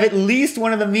you have at least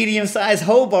one of the medium-sized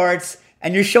Hobarts,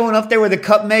 and you're showing up there with a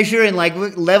cup measure and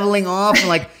leveling off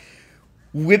and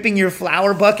whipping your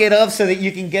flour bucket up so that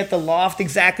you can get the loft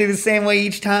exactly the same way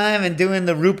each time and doing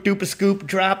the roop doop a scoop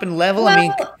drop and level.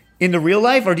 Well, in the real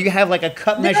life, or do you have like a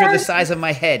cup measure the size of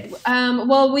my head?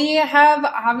 Well, we have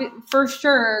for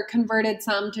sure converted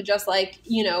some to just like,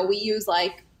 we use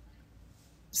like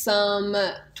some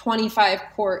 25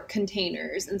 quart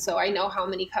containers. And so I know how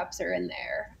many cups are in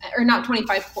there, or not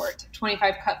 25 quart,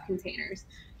 25 cup containers.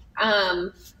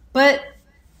 But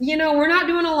we're not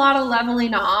doing a lot of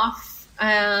leveling off.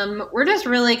 We're just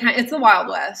really it's the Wild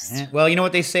West. Well, you know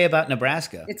what they say about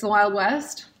Nebraska? It's the Wild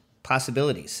West.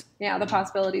 Possibilities. Yeah, the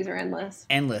possibilities are endless.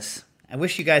 Endless. I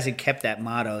wish you guys had kept that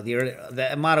motto.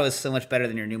 The motto is so much better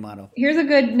than your new motto. Here's a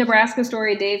good Nebraska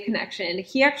story, Dave connection.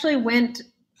 He actually went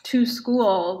to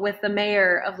school with the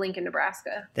mayor of Lincoln,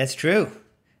 Nebraska. That's true.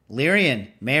 Mayor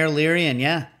Lyrian.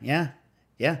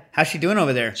 Yeah. How's she doing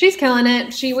over there? She's killing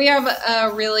it. We have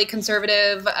a really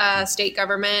conservative state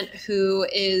government who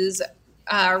is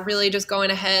really just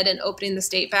going ahead and opening the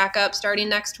state back up starting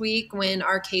next week when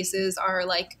our cases are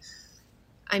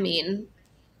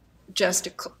just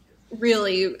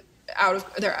really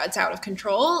it's out of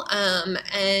control.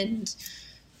 And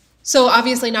so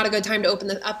obviously not a good time to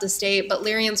open up the state, but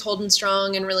Lyrian's holding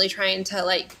strong and really trying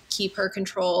to keep her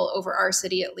control over our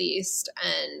city at least,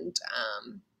 and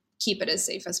keep it as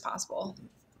safe as possible.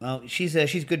 Well, she's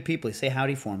good people. Say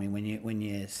howdy for me when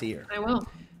you see her. I will.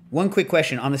 One quick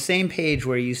question. On the same page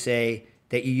where you say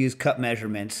that you use cup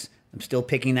measurements, I'm still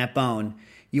picking that bone.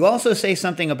 You also say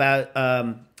something about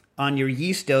on your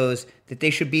yeast doughs that they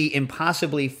should be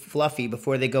impossibly fluffy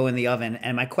before they go in the oven.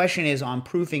 And my question is on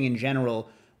proofing in general.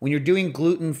 When you're doing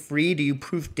gluten-free, do you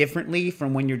proof differently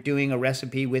from when you're doing a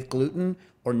recipe with gluten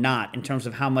or not, in terms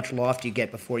of how much loft you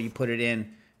get before you put it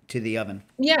in to the oven?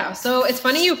 Yeah, so it's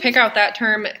funny you pick out that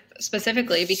term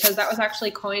specifically, because that was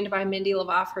actually coined by Mindy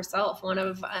Lavoff herself, one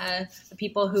of the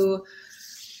people who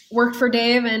worked for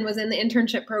Dave and was in the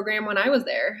internship program when I was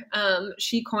there.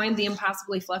 She coined the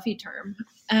impossibly fluffy term.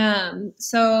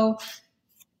 So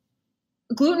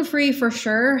gluten-free for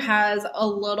sure has a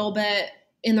little bit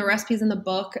in the recipes in the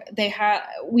book.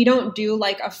 We don't do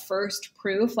a first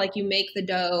proof, you make the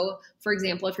dough. For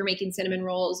example, if you're making cinnamon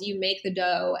rolls, you make the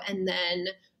dough and then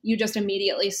you just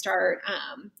immediately start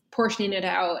portioning it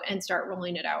out and start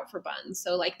rolling it out for buns.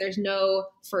 So there's no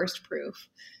first proof.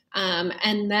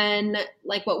 And then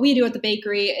what we do at the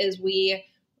bakery is we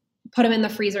put them in the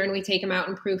freezer and we take them out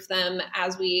and proof them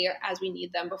as we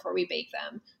need them before we bake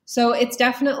them. So it's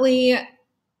definitely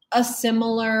a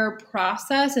similar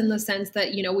process in the sense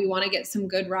that, we want to get some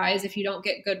good rise. If you don't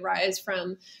get good rise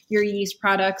from your yeast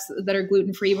products that are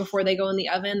gluten-free before they go in the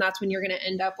oven, that's when you're going to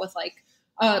end up with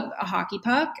a hockey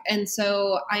puck. And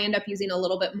so I end up using a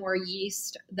little bit more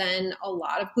yeast than a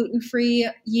lot of gluten-free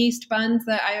yeast buns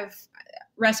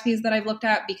recipes that I've looked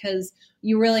at, because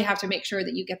you really have to make sure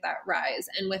that you get that rise.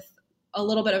 And with a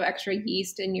little bit of extra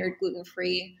yeast in your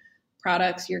gluten-free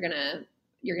products, you're going to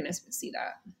see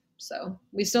that. So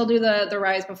we still do the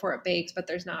rise before it bakes, but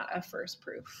there's not a first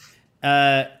proof.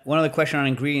 One other question on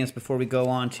ingredients before we go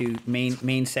on to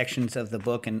main sections of the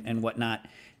book and whatnot.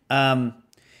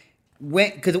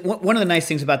 Because one of the nice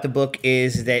things about the book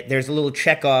is that there's a little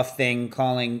checkoff thing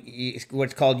calling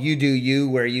what's called "You Do You,"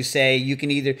 where you say you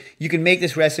can make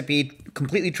this recipe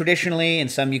completely traditionally,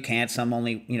 and some you can't. Some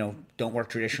only don't work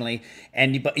traditionally,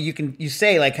 but you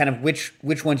say kind of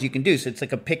which ones you can do. So it's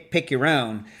like a pick your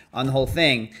own on the whole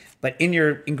thing. But in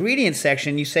your ingredients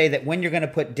section, you say that when you're going to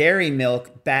put dairy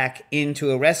milk back into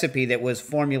a recipe that was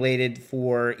formulated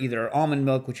for either almond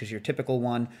milk, which is your typical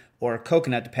one, or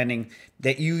coconut, depending,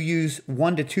 that you use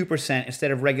 1% to 2% instead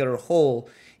of regular whole.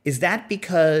 Is that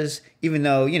because, even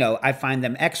though, I find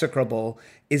them execrable,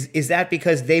 is that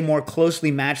because they more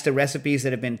closely match the recipes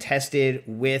that have been tested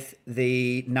with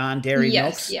the non-dairy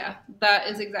milks? Yes, yeah, that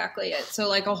is exactly it.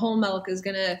 So a whole milk is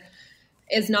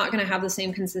not going to have the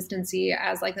same consistency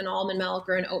as an almond milk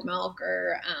or an oat milk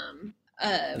or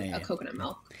a coconut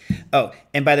milk. Oh,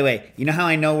 and by the way, you know how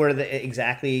I know we're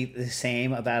exactly the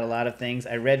same about a lot of things?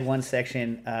 I read one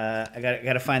section. I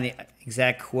got to find the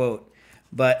exact quote,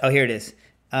 but here it is.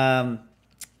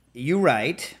 You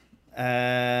write,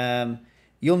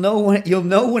 you'll know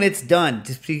when it's done.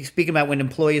 Speaking about when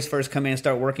employees first come in and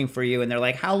start working for you, and they're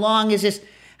like, "How long is this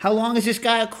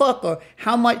guy a cook?" Or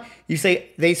how much? You say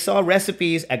they saw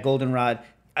recipes at Goldenrod.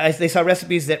 They saw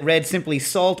recipes that read simply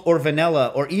salt or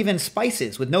vanilla or even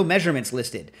spices with no measurements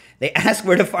listed. They asked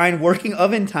where to find working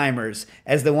oven timers,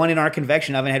 as the one in our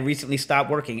convection oven had recently stopped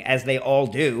working, as they all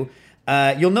do.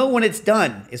 You'll know when it's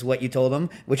done, is what you told them,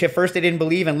 which at first they didn't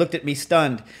believe and looked at me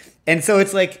stunned. And so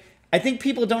it's I think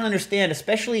people don't understand,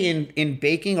 especially in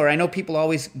baking, or I know people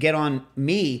always get on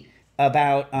me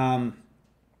about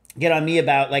get on me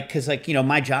about like, cause like,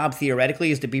 my job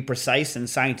theoretically is to be precise and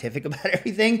scientific about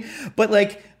everything. But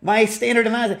like my standard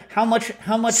amount, how much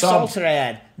salt should I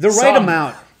add? The right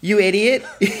amount, you idiot.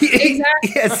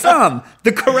 Exactly. Yeah,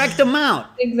 the correct amount.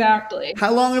 Exactly.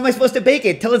 How long am I supposed to bake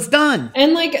it till it's done?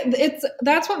 And like,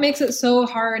 that's what makes it so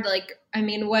hard. Like, I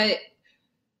mean,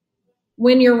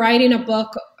 when you're writing a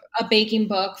baking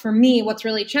book, for me, what's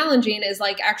really challenging is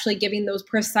like actually giving those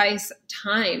precise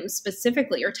times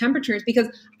specifically or temperatures, because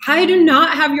I do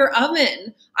not have your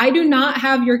oven. I do not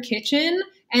have your kitchen.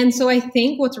 And so I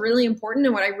think what's really important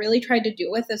and what I really tried to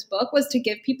do with this book was to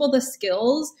give people the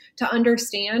skills to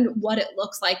understand what it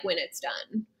looks like when it's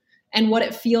done and what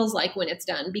it feels like when it's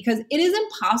done, because it is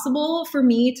impossible for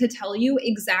me to tell you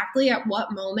exactly at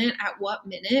what moment, at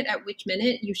which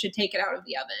minute you should take it out of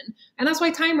the oven. And that's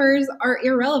why timers are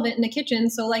irrelevant in a kitchen.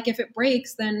 So like if it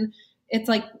breaks, then it's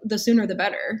like the sooner the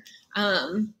better.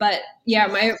 But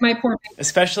yeah, my poor,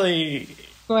 especially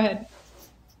go ahead.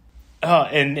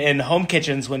 In home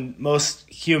kitchens, when most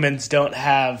humans don't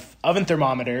have oven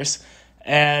thermometers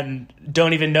and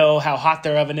don't even know how hot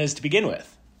their oven is to begin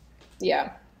with.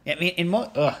 Yeah. I mean,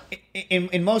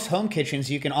 in most home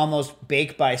kitchens, you can almost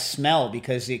bake by smell,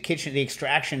 because the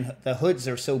extraction, the hoods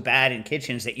are so bad in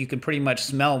kitchens that you can pretty much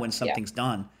smell when something's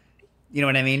done. You know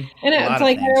what I mean? And it's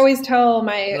like I always tell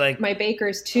my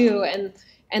bakers too,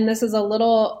 and this is a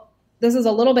little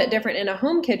bit different in a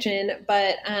home kitchen,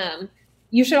 but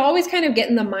you should always kind of get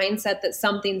in the mindset that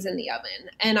something's in the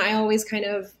oven. And I always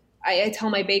I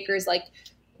tell my bakers, like,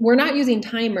 we're not using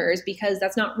timers because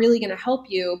that's not really going to help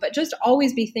you, but just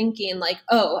always be thinking like,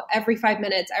 oh, every 5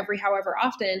 minutes, every however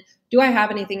often, do I have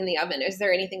anything in the oven? Is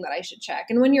there anything that I should check?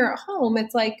 And when you're at home,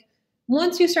 it's like,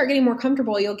 once you start getting more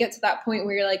comfortable, you'll get to that point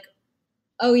where you're like,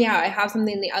 oh yeah, I have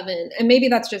something in the oven. And maybe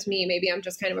that's just me. Maybe I'm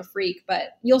just kind of a freak,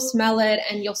 but you'll smell it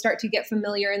and you'll start to get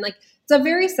familiar. And like, it's a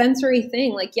very sensory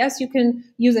thing. Like, yes, you can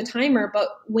use a timer, but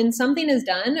when something is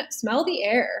done, smell the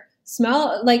air.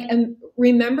 And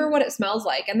remember what it smells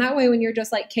like. And that way, when you're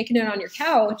just like kicking it on your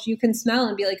couch, you can smell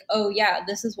and be like, oh yeah,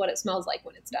 this is what it smells like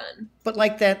when it's done. But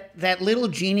like that little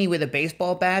genie with a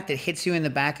baseball bat that hits you in the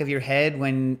back of your head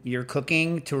when you're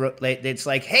cooking, it's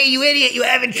like, hey, you idiot, you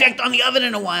haven't checked on the oven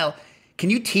in a while. Can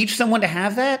you teach someone to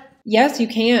have that? Yes, you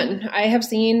can. I have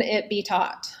seen it be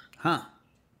taught. Huh.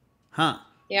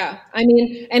 Yeah. I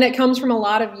mean, and it comes from a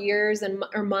lot of years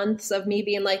or months of me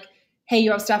being like, hey,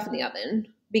 you have stuff in the oven.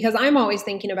 Because I'm always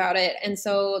thinking about it. And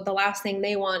so the last thing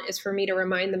they want is for me to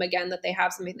remind them again that they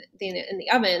have something in the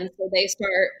oven. So they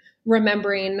start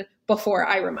remembering before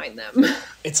I remind them.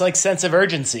 It's like sense of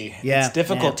urgency. Yeah, it's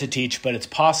difficult to teach, but it's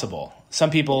possible. Some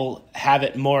people have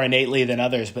it more innately than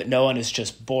others, but no one is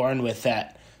just born with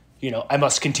that, I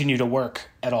must continue to work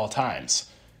at all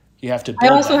times. You have to build.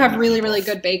 I also have really, really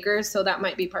good bakers, so that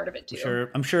might be part of it too.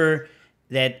 Sure. I'm sure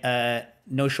that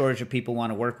no shortage of people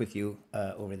want to work with you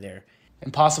over there.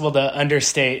 Impossible to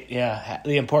understate,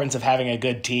 the importance of having a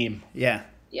good team. Yeah.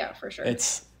 Yeah, for sure.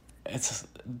 It's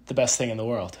the best thing in the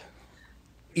world.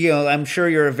 I'm sure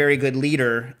you're a very good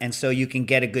leader, and so you can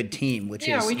get a good team, which is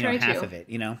half of it,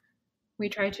 We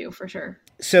try to, for sure.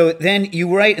 So then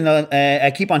you write in the,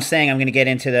 I keep on saying I'm going to get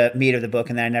into the meat of the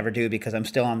book, and then I never do because I'm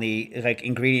still on the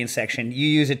ingredient section. You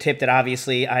use a tip that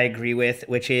obviously I agree with,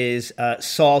 which is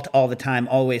salt all the time,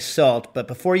 always salt. But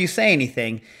before you say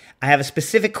anything, I have a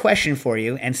specific question for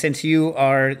you. And since you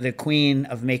are the queen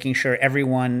of making sure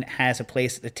everyone has a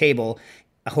place at the table,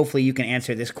 hopefully you can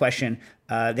answer this question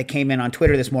that came in on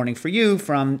Twitter this morning for you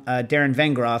from Darren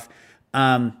Vengroff.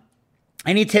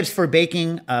 Any tips for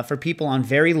baking for people on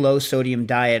very low sodium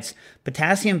diets?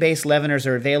 Potassium-based leaveners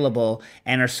are available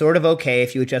and are sort of okay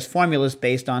if you adjust formulas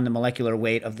based on the molecular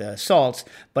weight of the salts,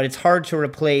 but it's hard to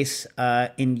replace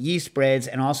in yeast breads,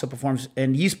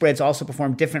 and yeast breads also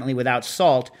perform differently without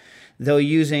salt, though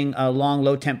using long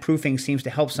low temp proofing seems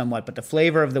to help somewhat, but the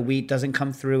flavor of the wheat doesn't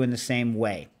come through in the same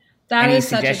way. That is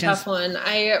such a tough one.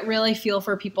 I really feel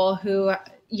for people who,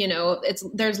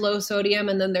 there's low sodium,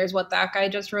 and then there's what that guy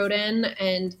just wrote in.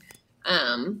 And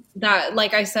that,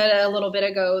 like I said a little bit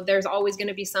ago, there's always going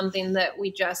to be something that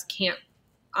we just can't,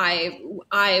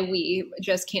 we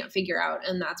just can't figure out.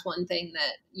 And that's one thing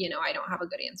that, I don't have a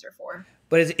good answer for.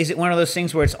 But is it one of those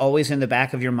things where it's always in the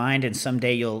back of your mind and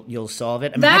someday you'll solve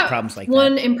it? I mean, I have problems like that.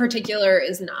 One in particular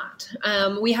is not.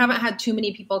 We haven't had too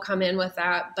many people come in with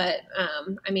that, but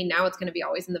now it's going to be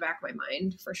always in the back of my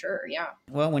mind for sure. Yeah.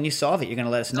 Well, when you solve it, you're going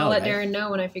to let us know. I'll let Darren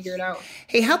know when I figure it out.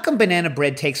 Hey, how come banana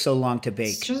bread takes so long to bake?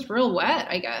 It's just real wet,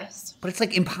 I guess. But it's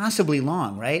like impossibly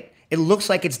long, right? it looks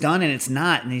like it's done and it's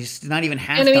not, and it's not even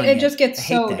half done. And I mean, it yet. just gets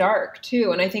so dark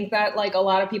too. And I think that like a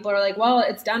lot of people are like, well,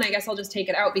 it's done. I guess I'll just take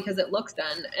it out because it looks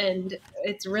done. And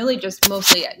it's really just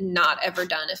mostly not ever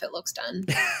done if it looks done.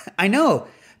 I know.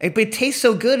 It tastes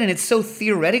so good and it's so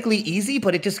theoretically easy,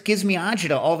 but it just gives me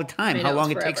agita all the time, how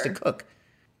long it takes to cook.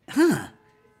 Huh.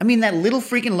 I mean, that little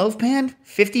freaking loaf pan,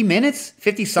 50 minutes,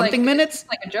 50-something minutes? It's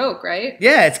like a joke, right?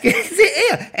 Yeah,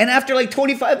 yeah. And after like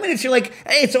 25 minutes, you're like,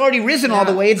 hey, it's already risen all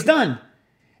the way. It's done.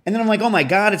 And then I'm like, oh my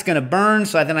God, it's going to burn.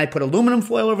 So then I put aluminum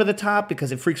foil over the top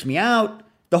because it freaks me out.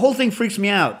 The whole thing freaks me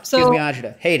out. So, gives me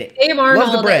agita. Hate it. Dave Arnold,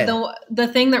 love the bread. The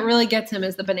thing that really gets him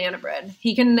is the banana bread.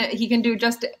 He can do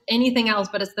just anything else,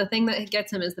 but it's the thing that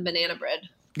gets him is the banana bread.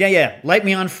 Yeah. Light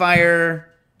me on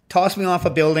fire, toss me off a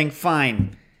building,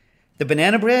 fine. The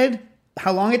banana bread,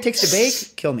 how long it takes to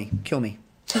bake, kill me.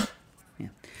 Yeah.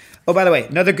 Oh, by the way,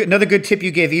 another good tip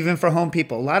you give, even for home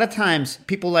people. A lot of times,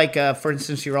 people like, for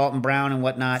instance, your Alton Brown and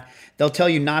whatnot, they'll tell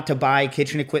you not to buy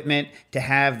kitchen equipment to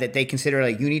have that they consider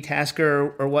like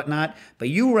unitasker or whatnot. But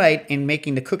you write in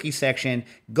making the cookie section,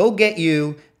 go get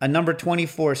you a number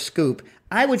 24 scoop.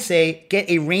 I would say get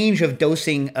a range of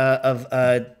dosing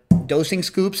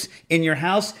scoops in your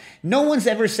house. No one's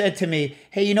ever said to me,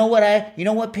 hey, you know what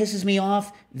pisses me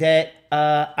off? That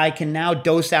I can now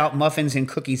dose out muffins and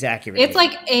cookies accurately. It's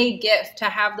like a gift to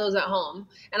have those at home.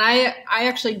 And I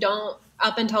actually don't,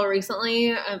 up until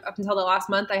recently, up until the last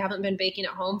month, I haven't been baking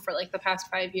at home for like the past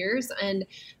 5 years. And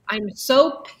I'm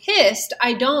so pissed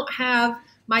I don't have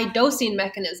my dosing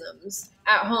mechanisms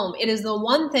at home. It is the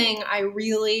one thing I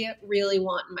really, really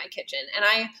want in my kitchen. And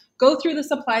I go through the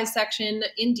supplies section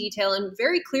in detail and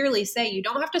very clearly say you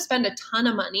don't have to spend a ton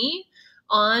of money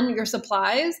on your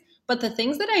supplies, but the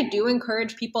things that I do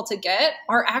encourage people to get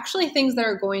are actually things that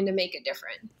are going to make a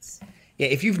difference. Yeah,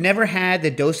 if you've never had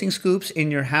the dosing scoops in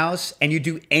your house and you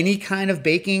do any kind of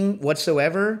baking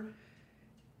whatsoever,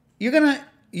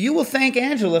 you will thank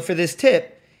Angela for this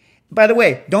tip. By the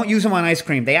way, don't use them on ice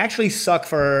cream. They actually suck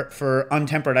for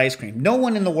untempered ice cream. No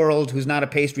one in the world who's not a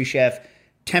pastry chef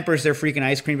tempers their freaking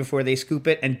ice cream before they scoop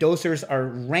it, and dosers are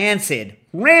rancid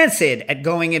at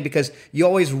going in because you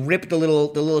always rip the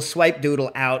little swipe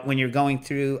doodle out when you're going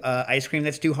through ice cream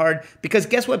that's too hard. Because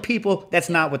guess what, people? That's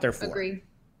not what they're for. Agree.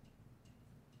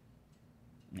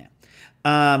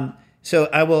 Yeah. So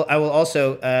I will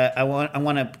also I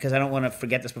want to, because I don't want to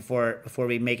forget this before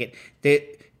we make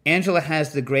it. Angela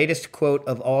has the greatest quote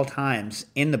of all times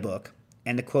in the book,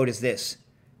 and the quote is this: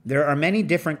 "There are many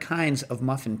different kinds of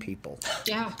muffin people."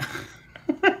 Yeah.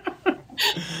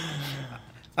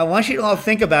 I want you to all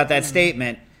think about that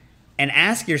statement and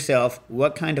ask yourself,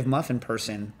 what kind of muffin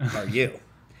person are you?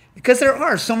 Because there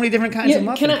are so many different kinds of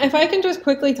muffin. If I can just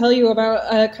quickly tell you about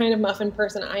a kind of muffin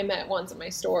person I met once at my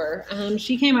store.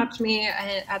 She came up to me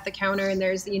at the counter, and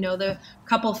there's, the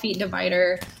couple feet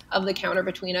divider of the counter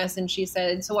between us. And she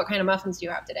said, "So what kind of muffins do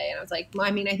you have today?" And I was like, well,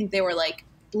 I think they were like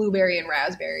blueberry and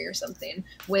raspberry or something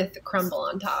with crumble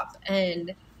on top.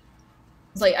 And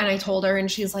I told her,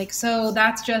 and she's like, "So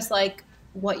that's just like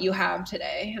what you have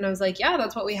today?" And I was like, "Yeah,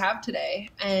 that's what we have today."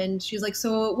 And she's like,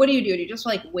 "So what do? You just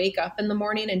like wake up in the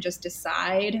morning and just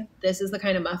decide this is the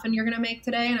kind of muffin you're going to make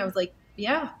today?" And I was like,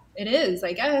 "Yeah, it is,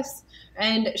 I guess."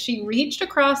 And she reached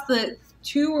across the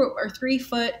 2 or 3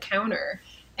 foot counter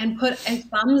and put a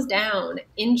thumbs down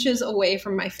inches away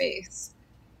from my face.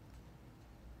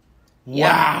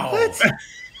 Wow.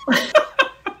 What?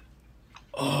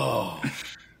 Oh.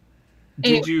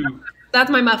 That's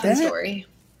my muffin story.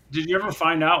 Did you ever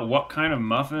find out what kind of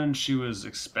muffin she was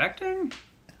expecting?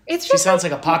 She sounds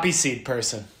like a poppy seed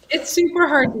person. It's super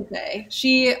hard to say.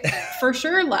 She for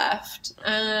sure left.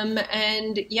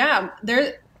 And yeah,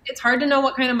 it's hard to know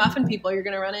what kind of muffin people you're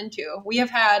going to run into. We have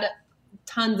had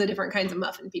tons of different kinds of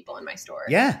muffin people in my store.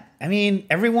 Yeah.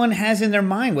 Everyone has in their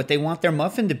mind what they want their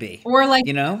muffin to be. Or like,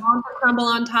 do they want the crumble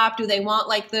on top? Do they want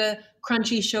like the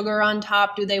crunchy sugar on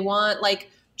top? Do they want like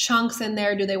chunks in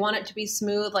there? Do they want it to be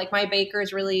smooth? Like my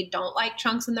bakers really don't like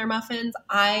chunks in their muffins.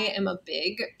 I am a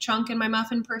big chunk in my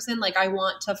muffin person. Like I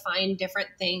want to find different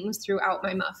things throughout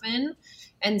my muffin.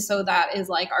 And so that is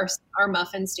like our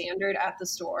muffin standard at the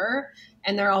store.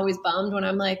 And they're always bummed when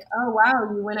I'm like, "Oh,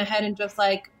 wow, you went ahead and just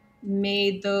like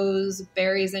made those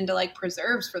berries into like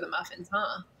preserves for the muffins,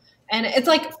 huh?" And it's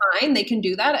like, fine, they can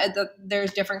do that.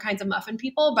 There's different kinds of muffin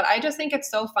people, but I just think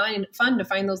it's so fun to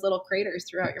find those little craters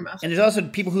throughout your muffin. And there's also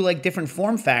people who like different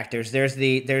form factors. There's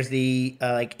the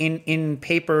like in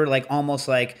paper, like almost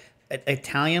like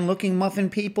Italian looking muffin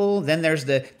people. Then there's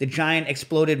the giant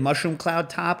exploded mushroom cloud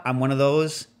top. I'm one of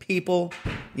those people.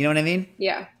 You know what I mean?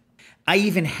 Yeah. I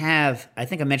even have, I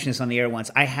think I mentioned this on the air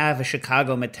once, I have a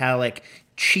Chicago metallic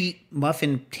cheap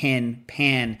muffin tin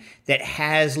pan that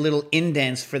has little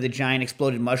indents for the giant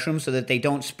exploded mushrooms so that they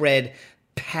don't spread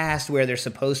past where they're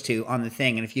supposed to on the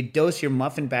thing. And if you dose your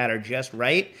muffin batter just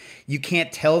right, you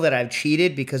can't tell that I've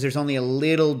cheated because there's only a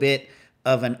little bit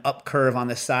of an up curve on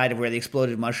the side of where the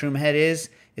exploded mushroom head is.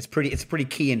 It's a pretty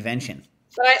key invention.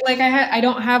 But I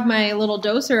don't have my little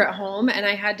doser at home, and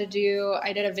I did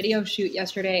a video shoot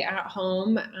yesterday at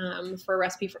home for a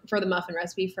recipe for the muffin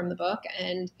recipe from the book,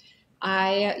 and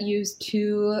I used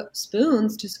 2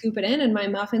 spoons to scoop it in, and my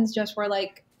muffins just were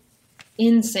like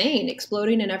insane,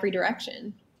 exploding in every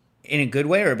direction. In a good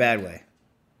way or a bad way?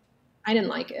 I didn't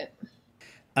like it.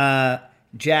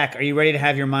 Jack, are you ready to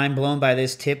have your mind blown by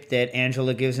this tip that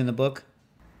Angela gives in the book?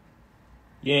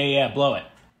 Yeah, blow it.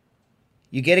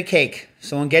 You get a cake.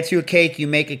 Someone gets you a cake, you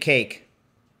make a cake.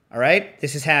 All right?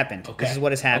 This has happened. Okay. This is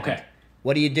what has happened. Okay.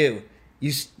 What do?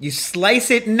 You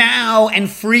slice it now and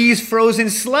freeze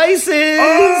frozen slices.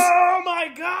 Oh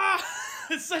my God!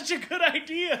 It's such a good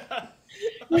idea.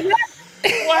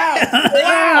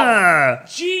 Wow.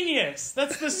 Genius.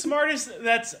 That's the smartest.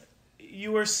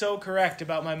 You were so correct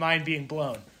about my mind being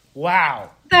blown.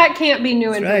 Wow. That can't be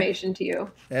new information to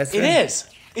you. That's It right. is.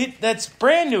 That's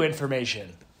brand new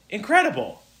information.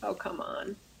 Incredible. Oh, come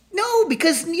on. No,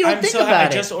 because you don't think about I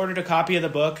it. just ordered a copy of the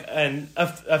book, and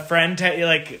a friend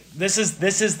this is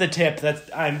the tip that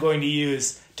I'm going to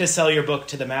use to sell your book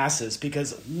to the masses,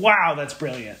 because wow, that's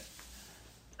brilliant.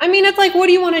 I mean, it's like, what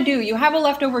do you want to do? You have a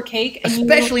leftover cake, and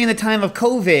Especially in the time of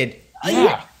COVID.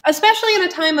 Yeah. especially in a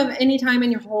time of any time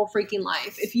in your whole freaking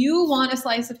life. If you want a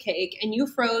slice of cake and you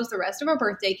froze the rest of a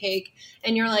birthday cake,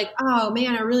 and you're like, oh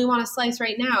man, I really want a slice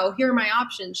right now. Here are my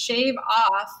options: shave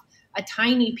off a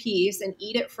tiny piece and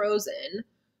eat it frozen,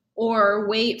 or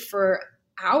wait for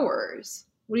hours.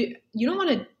 You don't want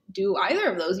to do either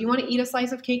of those. You want to eat a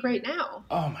slice of cake right now.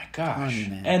 Oh my gosh.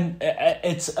 man. And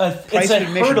it's a admission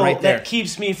hurdle right there. that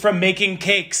keeps me from making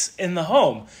cakes in the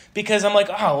home, because I'm like,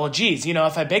 oh, well, geez,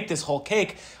 if I bake this whole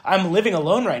cake, I'm living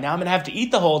alone right now. I'm going to have to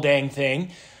eat the whole dang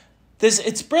thing.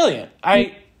 It's brilliant.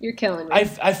 You're killing me.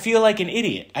 I feel like an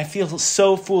idiot. I feel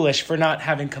so foolish for not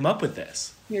having come up with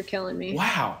this. You're killing me.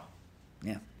 Wow.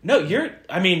 Yeah. No,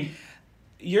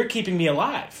 you're keeping me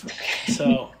alive.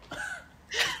 So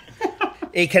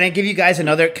Hey, can I give you guys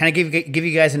another? Can I give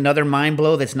you guys another mind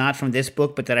blow that's not from this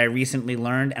book, but that I recently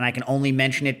learned, and I can only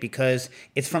mention it because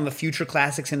it's from a future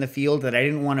classics in the field that I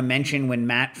didn't want to mention when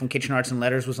Matt from Kitchen Arts and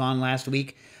Letters was on last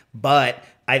week. But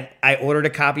I ordered a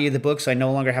copy of the book, so I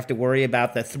no longer have to worry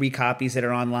about the 3 copies that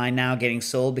are online now getting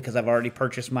sold because I've already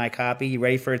purchased my copy. You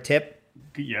ready for a tip?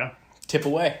 Yeah. tip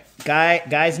away.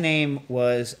 Guy's name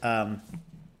was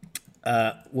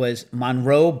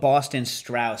Monroe Boston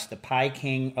Strauss, the pie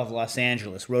king of Los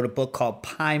Angeles. Wrote a book called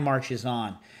Pie Marches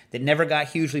On that never got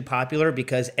hugely popular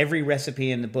because every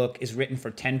recipe in the book is written for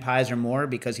 10 pies or more,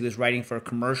 because he was writing for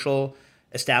commercial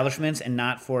establishments and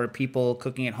not for people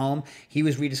cooking at home. He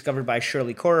was rediscovered by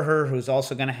Shirley Corriher, who's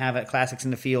also going to have a Classics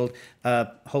in the Field,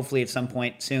 hopefully at some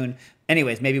point soon.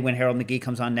 Anyways, maybe when Harold McGee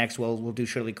comes on next, we'll do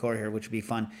Shirley Corriher, which would be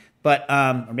fun. But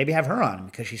or maybe have her on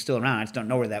because she's still around. I just don't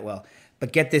know her that well.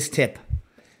 But get this tip.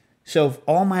 So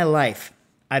all my life,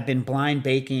 I've been blind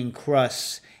baking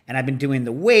crusts, and I've been doing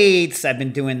the weights, I've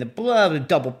been doing the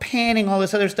double panning, all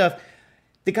this other stuff.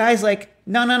 The guy's like,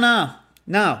 no.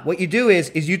 What you do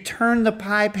is you turn the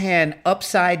pie pan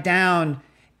upside down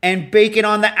and bake it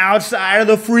on the outside of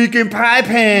the freaking pie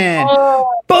pan. Oh.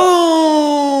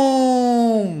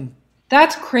 Boom!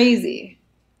 That's crazy.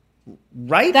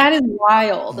 Right? That is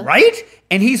wild. Right?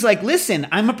 And he's like, listen,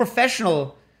 I'm a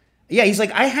professional. Yeah, he's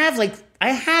like, I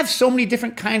have so many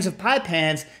different kinds of pie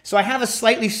pans, so I have a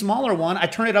slightly smaller one. I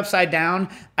turn it upside down,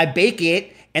 I bake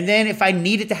it, and then if I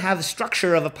need it to have the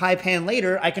structure of a pie pan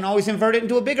later, I can always invert it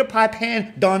into a bigger pie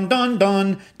pan. Dun, dun,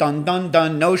 dun, dun, dun,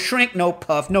 dun. No shrink, no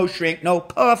puff, no shrink, no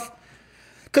puff.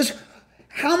 Because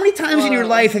how many times in your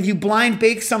life have you blind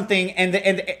baked something and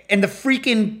the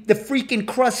freaking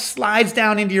crust slides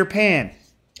down into your pan?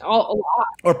 A lot.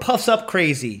 Or puffs up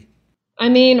crazy? I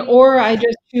mean, or I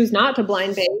just choose not to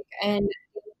blind bake and.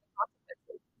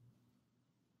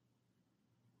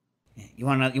 You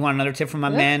want another tip from my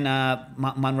man,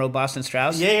 Monroe Boston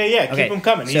Strauss? Yeah. Okay, Keep him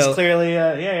coming. He's clearly,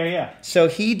 yeah. So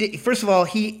first of all,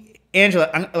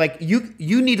 Angela,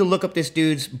 you need to look up this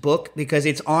dude's book because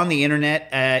it's on the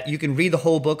internet. You can read the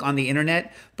whole book on the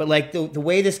internet, but like the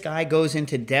way this guy goes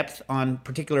into depth on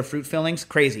particular fruit fillings,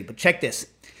 crazy. But check this.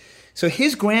 So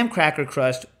his graham cracker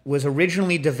crust was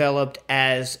originally developed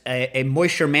as a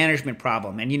moisture management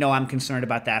problem. And I'm concerned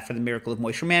about that for the Miracle of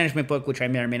Moisture Management book, which I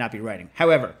may or may not be writing.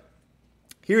 However,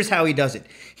 here's how he does it.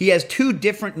 He has 2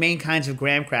 different main kinds of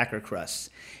graham cracker crusts.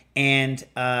 and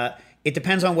it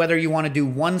depends on whether you want to do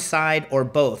one side or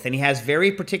both. And he has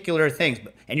very particular things.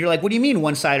 And you're like, what do you mean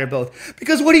one side or both?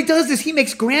 Because what he does is he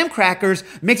makes graham crackers,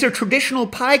 makes a traditional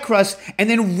pie crust, and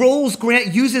then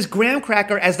uses graham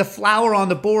cracker as the flour on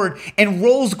the board and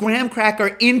rolls graham cracker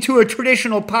into a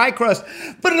traditional pie crust.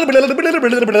 What?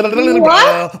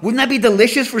 Wouldn't that be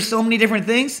delicious for so many different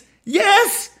things?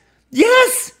 Yes!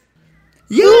 Yes!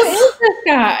 Yes! Who is this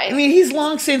guy? I mean, he's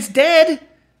long since dead.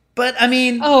 But, I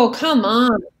mean... Oh, come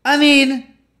on. I mean,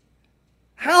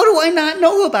 how do I not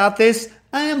know about this?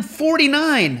 I am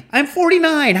 49. I'm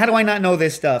 49. How do I not know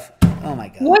this stuff? Oh, my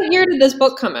God. What year did this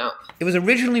book come out? It was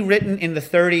originally written in the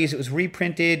 30s. It was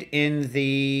reprinted in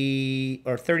the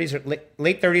 30s, or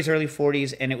late 30s, early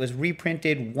 40s. And it was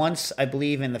reprinted once, I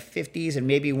believe, in the 50s and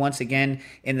maybe once again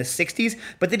in the 60s.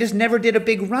 But they just never did a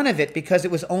big run of it because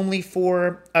it was only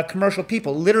for commercial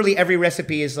people. Literally every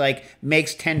recipe is like,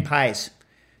 makes 10 pies.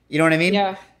 You know what I mean?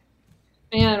 Yeah.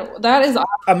 Man, that is awesome.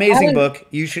 Amazing book.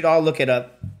 You should all look it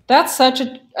up. That's such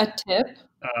a tip.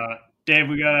 Dave,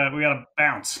 we gotta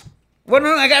bounce. Well,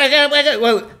 no, I got.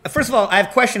 Well, first of all, I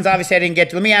have questions. Obviously, I didn't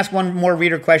get to. Let me ask one more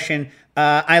reader question.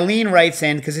 Eileen writes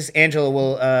in, because this Angela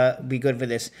will be good for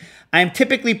this. I am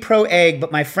typically pro-egg,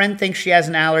 but my friend thinks she has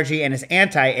an allergy and is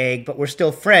anti-egg, but we're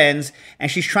still friends, and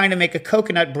she's trying to make a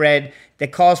coconut bread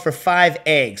that calls for 5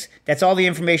 eggs. That's all the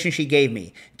information she gave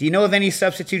me. Do you know of any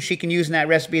substitutes she can use in that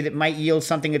recipe that might yield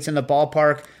something that's in the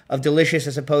ballpark of delicious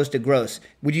as opposed to gross?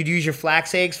 Would you use your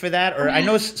flax eggs for that? Or I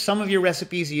know some of your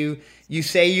recipes you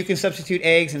say you can substitute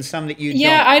eggs and some that you don't.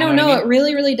 Yeah, I don't know. What I mean? It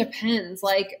really, really depends.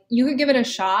 Like, you could give it a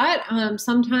shot.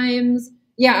 Sometimes,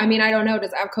 yeah, I mean, I don't know.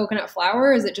 Does it have coconut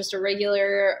flour? Is it just a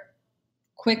regular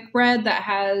quick bread that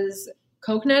has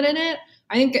coconut in it?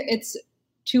 I think it's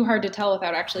too hard to tell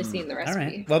without actually seeing the recipe. All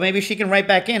right. Well, maybe she can write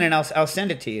back in and I'll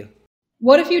send it to you.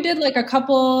 What if you did like a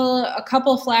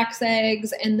couple flax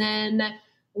eggs and then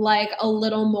like a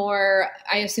little more,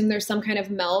 I assume there's some kind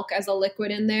of milk as a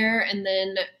liquid in there, and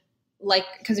then like,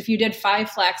 because if you did 5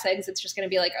 flax eggs, it's just going to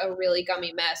be like a really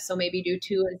gummy mess. So maybe do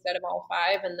 2 instead of all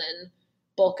 5 and then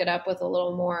bulk it up with a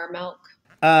little more milk.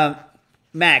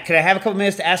 Matt, could I have a couple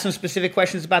minutes to ask some specific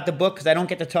questions about the book? Because I don't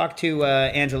get to talk to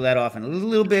Angela that often. A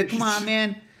little bit. Come on,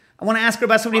 man. I want to ask her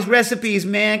about some of these recipes,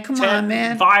 man. Come on,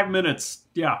 man. 5 minutes.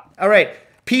 Yeah. All right.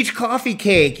 Peach coffee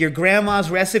cake, your grandma's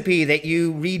recipe that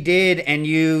you redid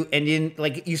and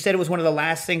like you said it was one of the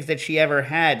last things that she ever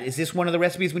had. Is this one of the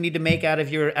recipes we need to make out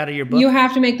of your book? You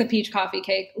have to make the peach coffee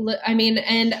cake. I mean,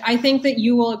 and I think that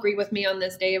you will agree with me on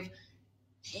this, Dave.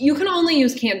 You can only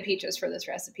use canned peaches for this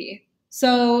recipe.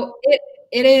 So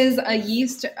it is a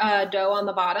yeast dough on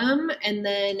the bottom and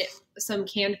then some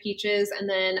canned peaches and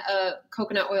then a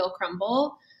coconut oil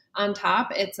crumble on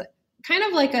top. It's kind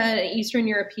of like an Eastern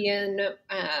European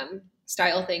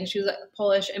style thing. She was a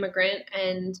Polish immigrant,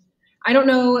 and I don't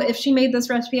know if she made this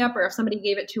recipe up or if somebody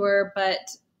gave it to her, but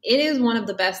it is one of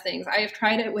the best things. I have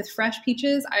tried it with fresh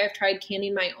peaches. I have tried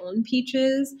canning my own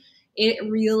peaches. It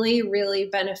really, really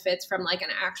benefits from like an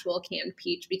actual canned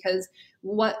peach, because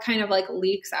what kind of like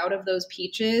leaks out of those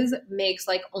peaches makes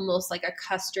like almost like a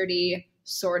custardy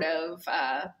sort of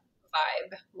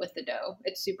vibe with the dough.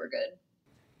 It's super good.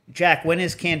 Jack, when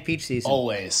is canned peach season?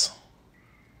 Always.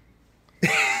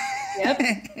 Yep.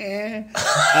 Yeah.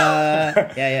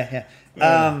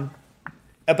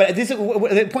 But this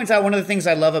it points out one of the things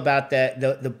I love about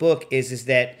the book is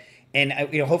that, and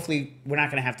hopefully we're not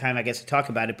going to have time, I guess, to talk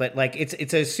about it, but like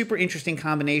it's a super interesting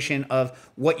combination of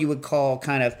what you would call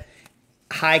kind of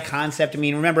high concept. I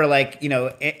mean, remember, like,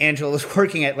 Angela was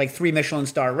working at like 3 Michelin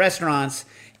star restaurants,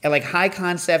 and like high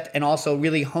concept and also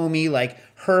really homey, like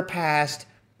her past,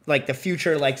 like the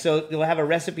future, like, so you'll have a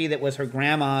recipe that was her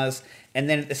grandma's, and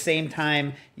then at the same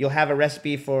time you'll have a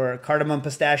recipe for cardamom,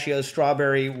 pistachio,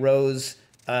 strawberry, rose,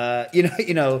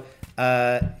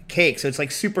 cake. So it's like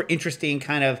super interesting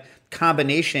kind of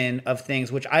combination of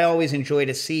things, which I always enjoy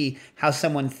to see how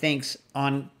someone thinks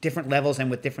on different levels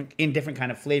and with different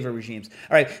kind of flavor regimes.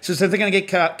 All right, so they're gonna get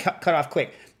cut off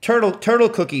quick. Turtle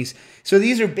cookies. So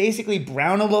these are basically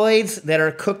brownaloids that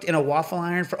are cooked in a waffle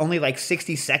iron for only like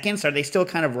 60 seconds. Are they still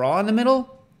kind of raw in the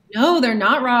middle? No, they're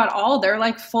not raw at all. They're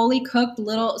like fully cooked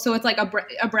little. So it's like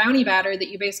a brownie batter that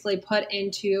you basically put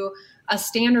into a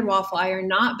standard waffle iron,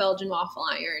 not Belgian waffle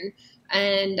iron.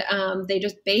 And they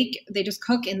just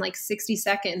cook in like 60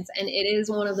 seconds. And it is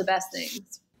one of the best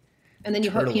things. And then you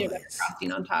put peanut butter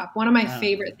frosting on top. One of my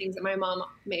favorite things that my mom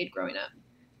made growing up.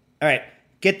 All right.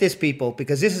 Get this, people,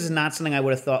 because this is not something I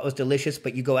would have thought was delicious,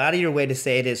 but you go out of your way to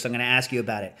say it is, so I'm going to ask you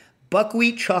about it.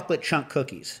 Buckwheat chocolate chunk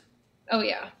cookies. Oh,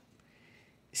 yeah.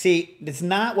 See, it's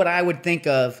not what I would think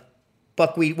of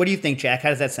buckwheat. What do you think, Jack? How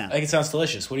does that sound? I think it sounds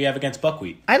delicious. What do you have against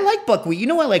buckwheat? I like buckwheat. You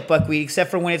know I like buckwheat,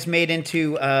 except for when it's made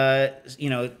into,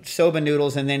 soba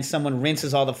noodles and then someone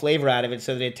rinses all the flavor out of it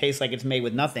so that it tastes like it's made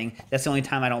with nothing. That's the only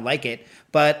time I don't like it.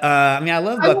 But, I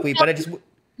love buckwheat, but I just...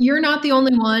 You're not the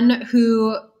only one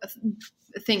who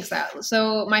thinks that.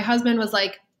 So my husband was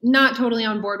like not totally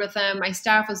on board with them. My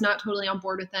staff was not totally on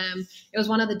board with them. It was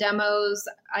one of the demos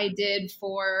I did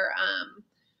for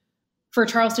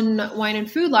Charleston Wine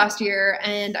and Food last year.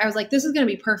 And I was like, this is going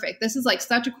to be perfect. This is like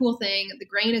such a cool thing. The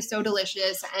grain is so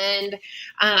delicious. And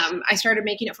I started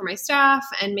making it for my staff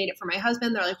and made it for my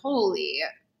husband. They're like, holy,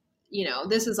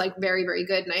 this is like very, very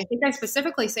good. And I think I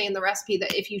specifically say in the recipe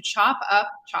that if you chop up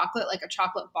chocolate, like a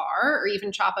chocolate bar, or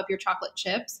even chop up your chocolate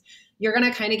chips, you're going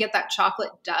to kind of get that chocolate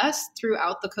dust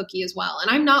throughout the cookie as well. And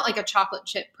I'm not like a chocolate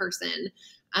chip person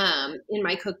in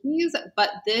my cookies, but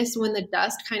this, when the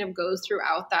dust kind of goes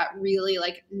throughout that really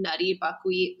like nutty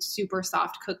buckwheat, super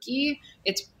soft cookie,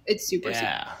 it's super,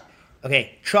 super.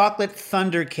 Okay. Chocolate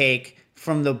Thunder Cake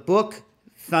from the book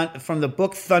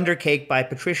Thunder Cake by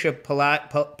Patricia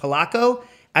Polacco.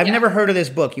 I've never heard of this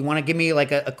book. You want to give me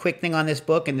like a quick thing on this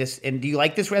book and do you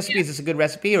like this recipe? Is this a good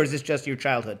recipe, or is this just your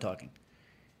childhood talking?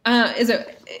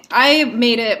 I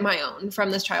made it my own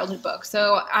from this childhood book.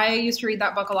 So I used to read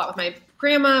that book a lot with my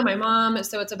grandma, my mom.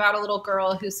 So it's about a little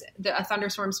girl a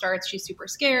thunderstorm starts. She's super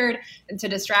scared. And to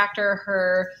distract her,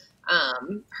 her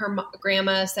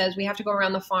grandma says, we have to go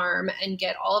around the farm and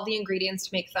get all of the ingredients to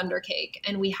make thunder cake.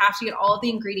 And we have to get all of the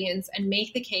ingredients and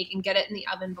make the cake and get it in the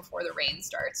oven before the rain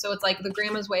starts. So it's like the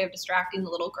grandma's way of distracting the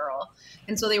little girl.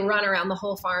 And so they run around the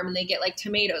whole farm and they get like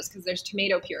tomatoes, because there's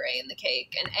tomato puree in the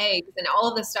cake, and eggs and all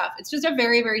of this stuff. It's just a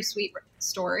very, very sweet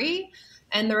story.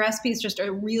 And the recipe is just a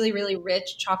really, really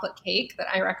rich chocolate cake that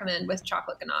I recommend with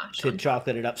chocolate ganache. To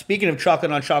chocolate it up. Speaking of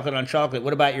chocolate on chocolate on chocolate,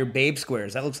 what about your Babe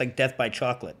Squares? That looks like death by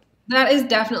chocolate. That is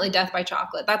definitely death by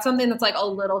chocolate. That's something that's like a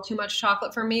little too much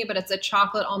chocolate for me, but it's a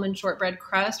chocolate almond shortbread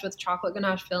crust with chocolate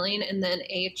ganache filling and then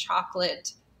a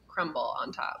chocolate crumble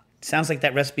on top. Sounds like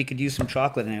that recipe could use some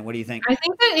chocolate in it. What do you think? I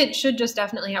think that it should just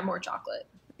definitely have more chocolate.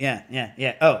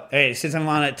 Yeah. Oh, hey, since I'm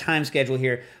on a time schedule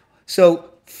here. So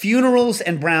funerals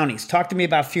and brownies. Talk to me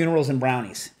about funerals and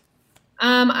brownies.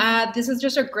 This is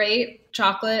just a great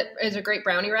great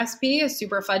brownie recipe. It's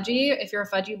super fudgy if you're a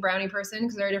fudgy brownie person,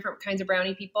 because there are different kinds of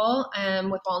brownie people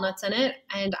with walnuts in it.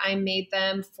 And I made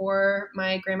them for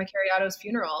my Grandma Carriato's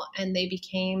funeral, and they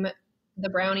became the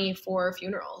brownie for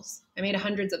funerals. I made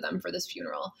hundreds of them for this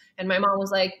funeral. And my mom was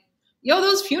like, yo,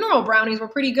 those funeral brownies were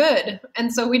pretty good.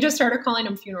 And so we just started calling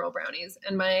them funeral brownies.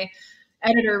 And my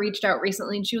editor reached out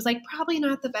recently and she was like, probably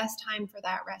not the best time for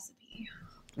that recipe.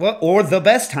 Well, or the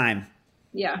best time.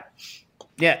 Yeah.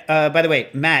 Yeah. By the way,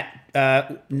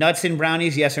 Matt, nuts in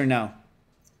brownies, yes or no?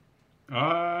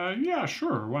 Yeah,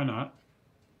 sure. Why not?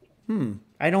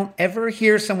 I don't ever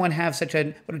hear someone have such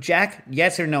a... Jack,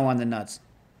 yes or no on the nuts?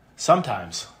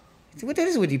 Sometimes. What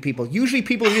is it with you people? Usually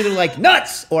people are either like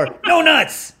nuts or no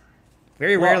nuts.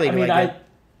 Very rarely do I get...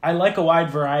 I like a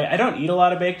wide variety. I don't eat a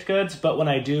lot of baked goods, but when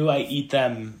I do, I eat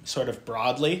them sort of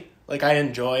broadly. Like, I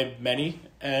enjoy many,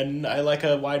 and I like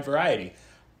a wide variety.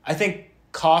 I think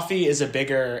coffee is a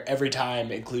bigger every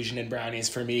time inclusion in brownies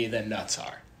for me than nuts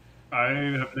are. I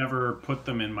have never put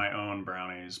them in my own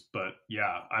brownies, but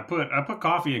yeah, I put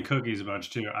coffee in cookies a bunch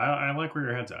too. I like where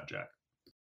your head's at, Jack.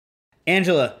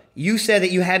 Angela, you said that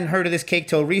you hadn't heard of this cake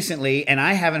till recently, and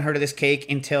I haven't heard of this cake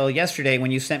until yesterday when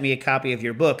you sent me a copy of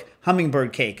your book,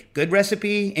 Hummingbird Cake. Good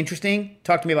recipe? Interesting?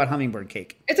 Talk to me about hummingbird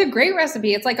cake. It's a great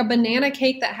recipe. It's like a banana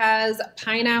cake that has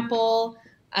pineapple,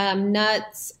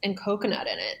 nuts, and coconut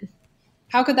in it.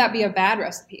 How could that be a bad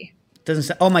recipe? Doesn't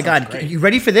sound... Oh my God. Great. You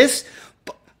ready for this?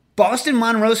 Boston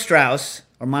Monroe Strauss,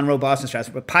 or Monroe Boston Strauss,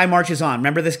 but Pie Marches On.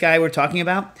 Remember this guy we're talking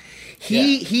about?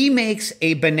 He makes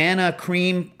a banana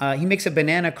cream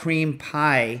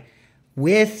pie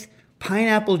with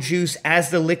pineapple juice as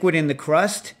the liquid in the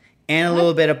crust and a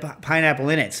little bit of pineapple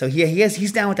in it. So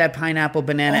he's down with that pineapple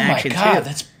banana action too. Oh my God,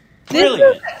 that's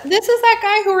brilliant. This is that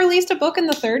guy who released a book in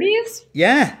the 30s?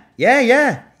 Yeah.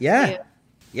 Wow.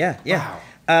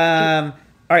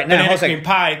 All right, now banana cream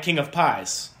pie, king of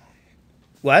pies.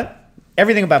 What?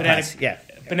 Everything about pies. Yeah.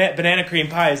 Banana cream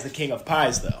pie is the king of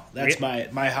pies, though. That's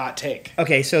my hot take.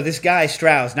 Okay, so this guy,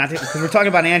 Strauss, because we're talking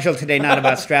about Angela today, not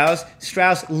about Strauss.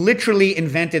 Strauss literally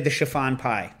invented the chiffon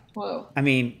pie. Whoa. I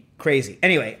mean, crazy.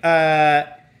 Anyway,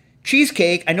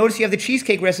 cheesecake. I noticed you have the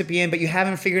cheesecake recipe in, but you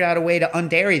haven't figured out a way to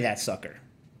undairy that sucker.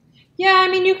 Yeah, I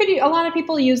mean, a lot of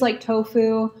people use like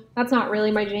tofu. That's not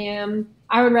really my jam.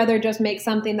 I would rather just make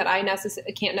something that I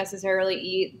can't necessarily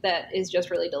eat that is just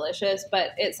really delicious,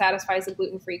 but it satisfies the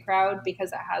gluten-free crowd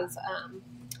because it has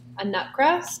a nut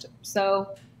crust.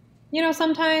 So,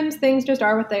 sometimes things just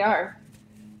are what they are.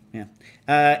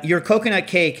 Yeah. Your coconut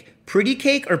cake, pretty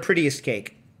cake or prettiest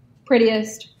cake?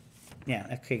 Prettiest. Yeah,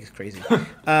 that cake is crazy.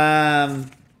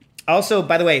 Also,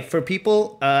 by the way, for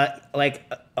people, like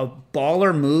a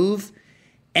baller move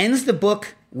ends the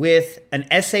book with an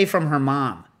essay from her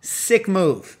mom. Sick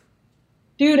move.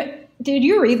 Dude, did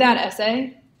you read that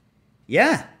essay?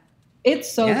 Yeah.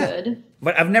 It's so good.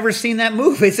 But I've never seen that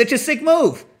move. It's such a sick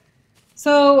move.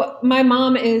 So my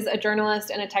mom is a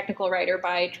journalist and a technical writer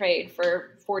by trade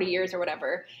for 40 years or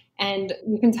whatever. And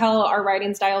you can tell our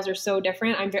writing styles are so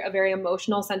different. I'm a very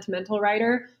emotional, sentimental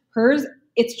writer. Hers,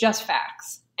 it's just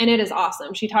facts. And it is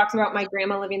awesome. She talks about my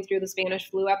grandma living through the Spanish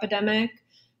flu epidemic.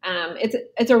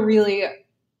 It's a really,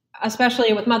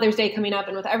 especially with Mother's Day coming up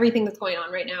and with everything that's going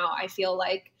on right now, I feel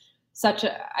like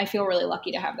I feel really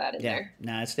lucky to have that in there.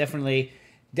 No, it's definitely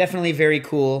very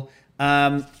cool.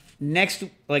 Next,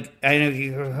 like, I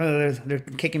know they're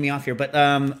kicking me off here, but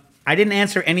I didn't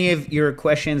answer any of your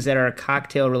questions that are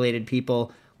cocktail related,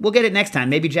 people. We'll get it next time.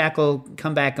 Maybe Jack will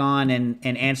come back on and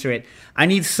answer it. I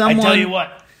need someone. I tell you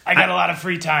what, I got a lot of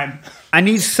free time. I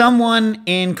need someone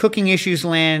in Cooking Issues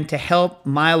land to help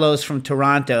Milos from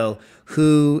Toronto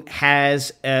who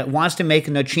wants to make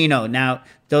a nocino. Now,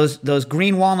 those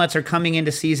green walnuts are coming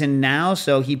into season now,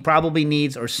 so he probably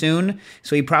needs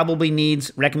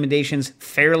recommendations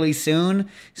fairly soon.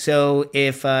 So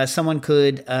if someone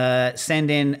could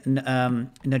send in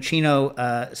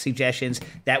nocino suggestions,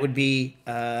 that would be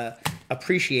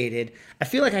appreciated. I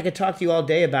feel like I could talk to you all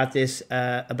day about this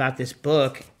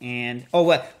book. And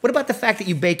what about the fact that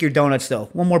you bake your donuts though?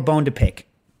 One more bone to pick.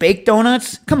 Baked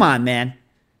donuts? Come on, man.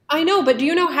 I know, but do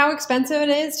you know how expensive it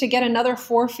is to get another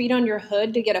 4 feet on your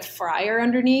hood to get a fryer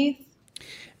underneath?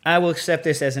 I will accept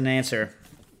this as an answer.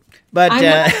 But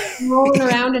I'm rolling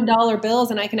around in dollar bills,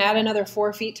 and I can add another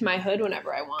 4 feet to my hood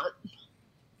whenever I want.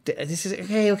 This is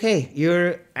okay.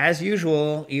 You're, as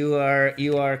usual, you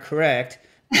are correct.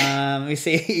 Let me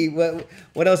see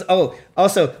what else. Oh,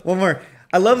 also one more.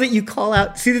 I love that you call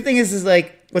out. See, the thing is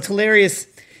like what's hilarious.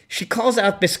 She calls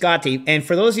out biscotti, and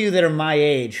for those of you that are my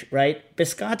age, right?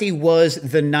 Biscotti was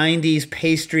the '90s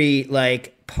pastry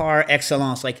like par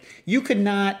excellence. Like you could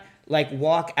not like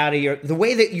walk out of the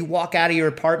way that you walk out of your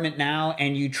apartment now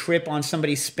and you trip on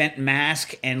somebody's spent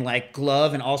mask and like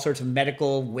glove and all sorts of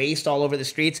medical waste all over the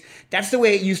streets. That's the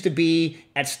way it used to be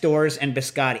at stores and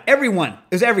biscotti. Everyone,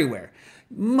 it was everywhere.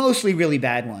 Mostly really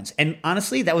bad ones. And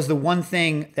honestly, that was the one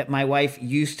thing that my wife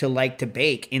used to like to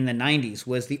bake in the 90s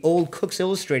was the old Cooks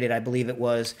Illustrated, I believe it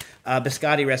was,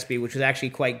 biscotti recipe, which was actually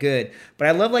quite good. But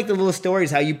I love like the little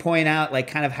stories, how you point out like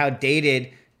kind of how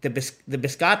dated the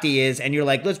biscotti is, and you're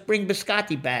like, let's bring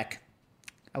biscotti back.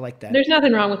 I like that. There's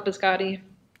nothing wrong with biscotti.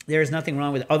 There is nothing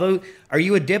wrong with it. Although, are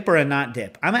you a dip or a not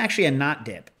dip? I'm actually a not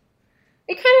dip.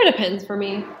 It kind of depends for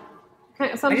me.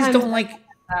 Sometimes I just don't like...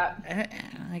 I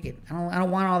don't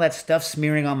want all that stuff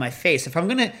smearing on my face. If I'm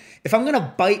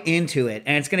gonna bite into it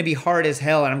and it's gonna be hard as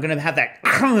hell and I'm gonna have that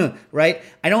right,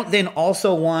 I don't then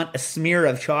also want a smear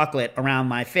of chocolate around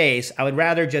my face. I would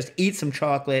rather just eat some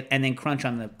chocolate and then crunch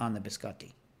on the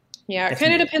biscotti. Yeah, it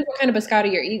kind of depends what kind of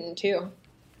biscotti you're eating too.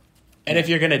 And if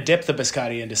you're gonna dip the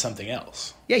biscotti into something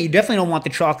else. Yeah, you definitely don't want the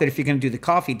chocolate if you're gonna do the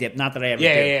coffee dip. Not that I ever do.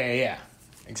 Yeah.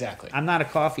 Exactly. I'm not a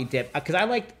coffee dip because I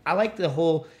like the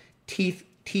whole teeth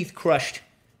crushed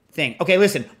thing. Okay,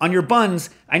 listen, on your buns,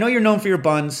 I know you're known for your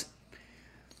buns.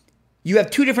 You have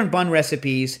two different bun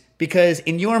recipes because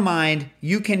in your mind,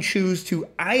 you can choose to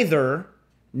either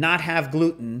not have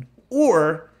gluten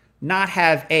or not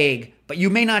have egg, but you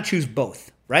may not choose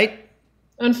both, right?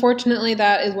 Unfortunately,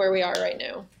 that is where we are right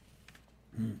now.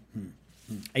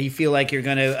 You feel like you're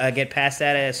going to get past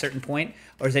that at a certain point,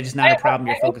 or is that just not a problem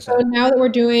you're focused on? So now that we're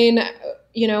doing,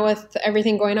 with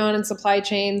everything going on in supply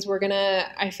chains, we're going to,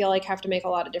 I feel like, have to make a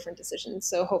lot of different decisions.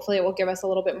 So hopefully it will give us a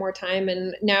little bit more time.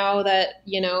 And now that,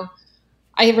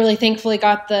 I really thankfully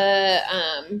got the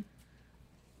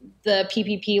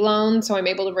PPP loan, so I'm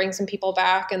able to bring some people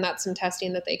back, and that's some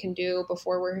testing that they can do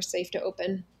before we're safe to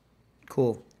open.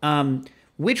 Cool.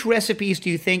 Which recipes do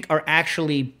you think are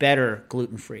actually better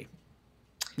gluten-free?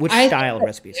 Which style of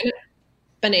recipes?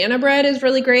 Banana bread is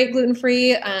really great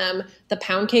gluten-free. The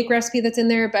pound cake recipe that's in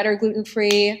there, better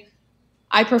gluten-free.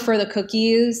 I prefer the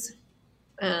cookies.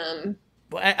 Well,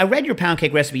 I read your pound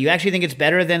cake recipe. You actually think it's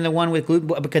better than the one with gluten?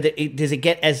 Because does it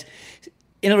get as...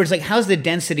 In other words, like, how's the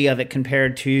density of it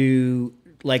compared to,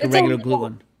 like, a regular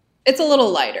gluten? It's a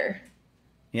little lighter.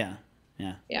 Yeah.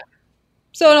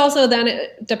 So it also then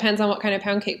it depends on what kind of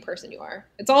pound cake person you are.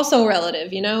 It's also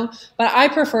relative, but I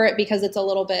prefer it because it's a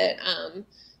little bit,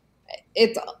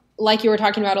 it's like you were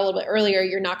talking about a little bit earlier,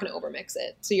 you're not going to overmix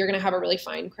it. So you're going to have a really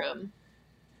fine crumb.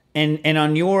 And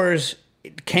on yours,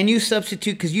 can you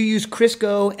substitute, because you use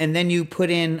Crisco and then you put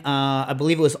in, I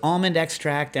believe it was almond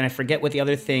extract, and I forget what the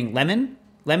other thing, lemon,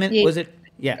 Yeah. was it?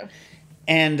 Yeah.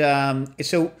 And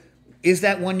so is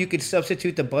that one you could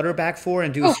substitute the butter back for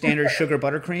and do a standard sugar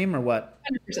buttercream, or what?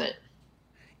 100%.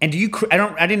 And do you,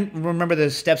 I didn't remember the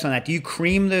steps on that. Do you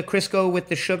cream the Crisco with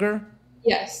the sugar?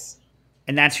 Yes.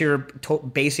 And that's your,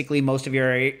 basically most of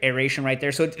your aeration right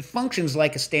there. So it functions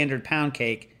like a standard pound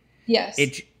cake. Yes.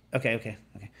 Okay.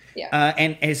 Yeah.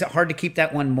 And is it hard to keep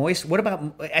that one moist? What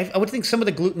about, I would think some of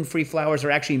the gluten-free flours are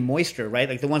actually moister, right?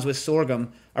 Like the ones with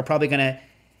sorghum are probably going to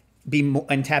be,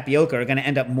 and tapioca are going to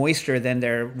end up moister than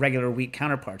their regular wheat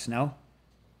counterparts, no?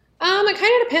 It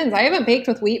kind of depends. I haven't baked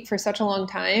with wheat for such a long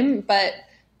time, but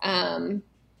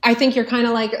I think you're kind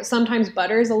of like, sometimes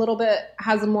butter's a little bit,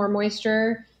 has more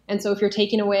moisture. And so if you're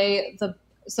taking away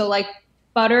so like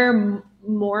butter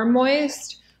more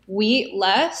moist, wheat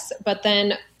less, but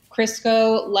then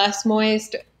Crisco less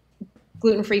moist,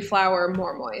 gluten-free flour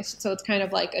more moist. So it's kind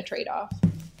of like a trade-off.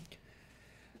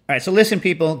 All right, so listen,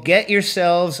 people, get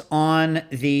yourselves on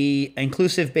the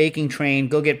inclusive baking train.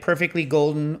 Go get Perfectly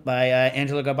Golden by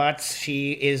Angela Garbacz.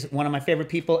 She is one of my favorite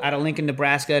people out of Lincoln,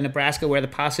 Nebraska, where the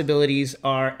possibilities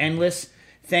are endless.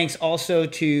 Thanks also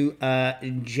to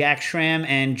Jack Schramm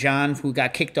and John, who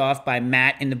got kicked off by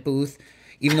Matt in the booth.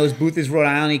 Even though his booth is Rhode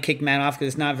Island, he kicked Matt off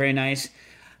because it's not very nice.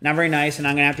 Not very nice, and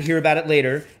I'm going to have to hear about it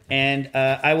later. And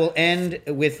I will end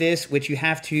with this, which you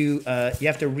have to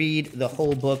read the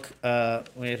whole book. Where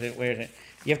is it?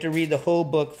 You have to read the whole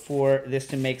book for this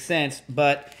to make sense.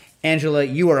 But, Angela,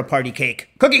 you are a party cake.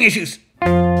 Cooking Issues!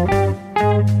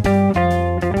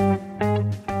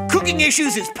 Cooking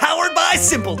Issues is powered by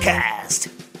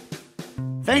Simplecast.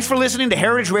 Thanks for listening to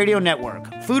Heritage Radio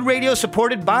Network, food radio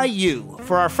supported by you.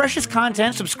 For our freshest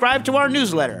content, subscribe to our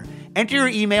newsletter. Enter your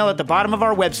email at the bottom of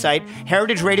our website,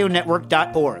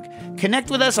 heritageradionetwork.org.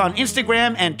 Connect with us on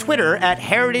Instagram and Twitter at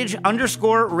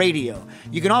heritage_radio.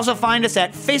 You can also find us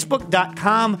at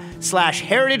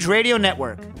facebook.com/Heritage Radio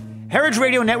Network. Heritage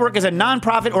Radio Network is a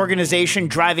nonprofit organization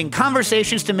driving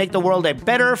conversations to make the world a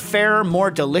better, fairer,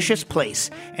 more delicious place.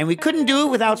 And we couldn't do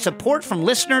it without support from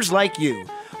listeners like you.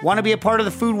 Want to be a part of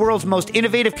the food world's most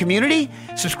innovative community?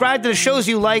 Subscribe to the shows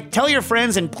you like, tell your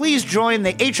friends, and please join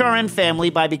the HRN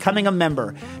family by becoming a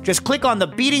member. Just click on the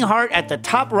beating heart at the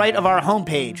top right of our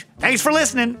homepage. Thanks for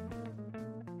listening.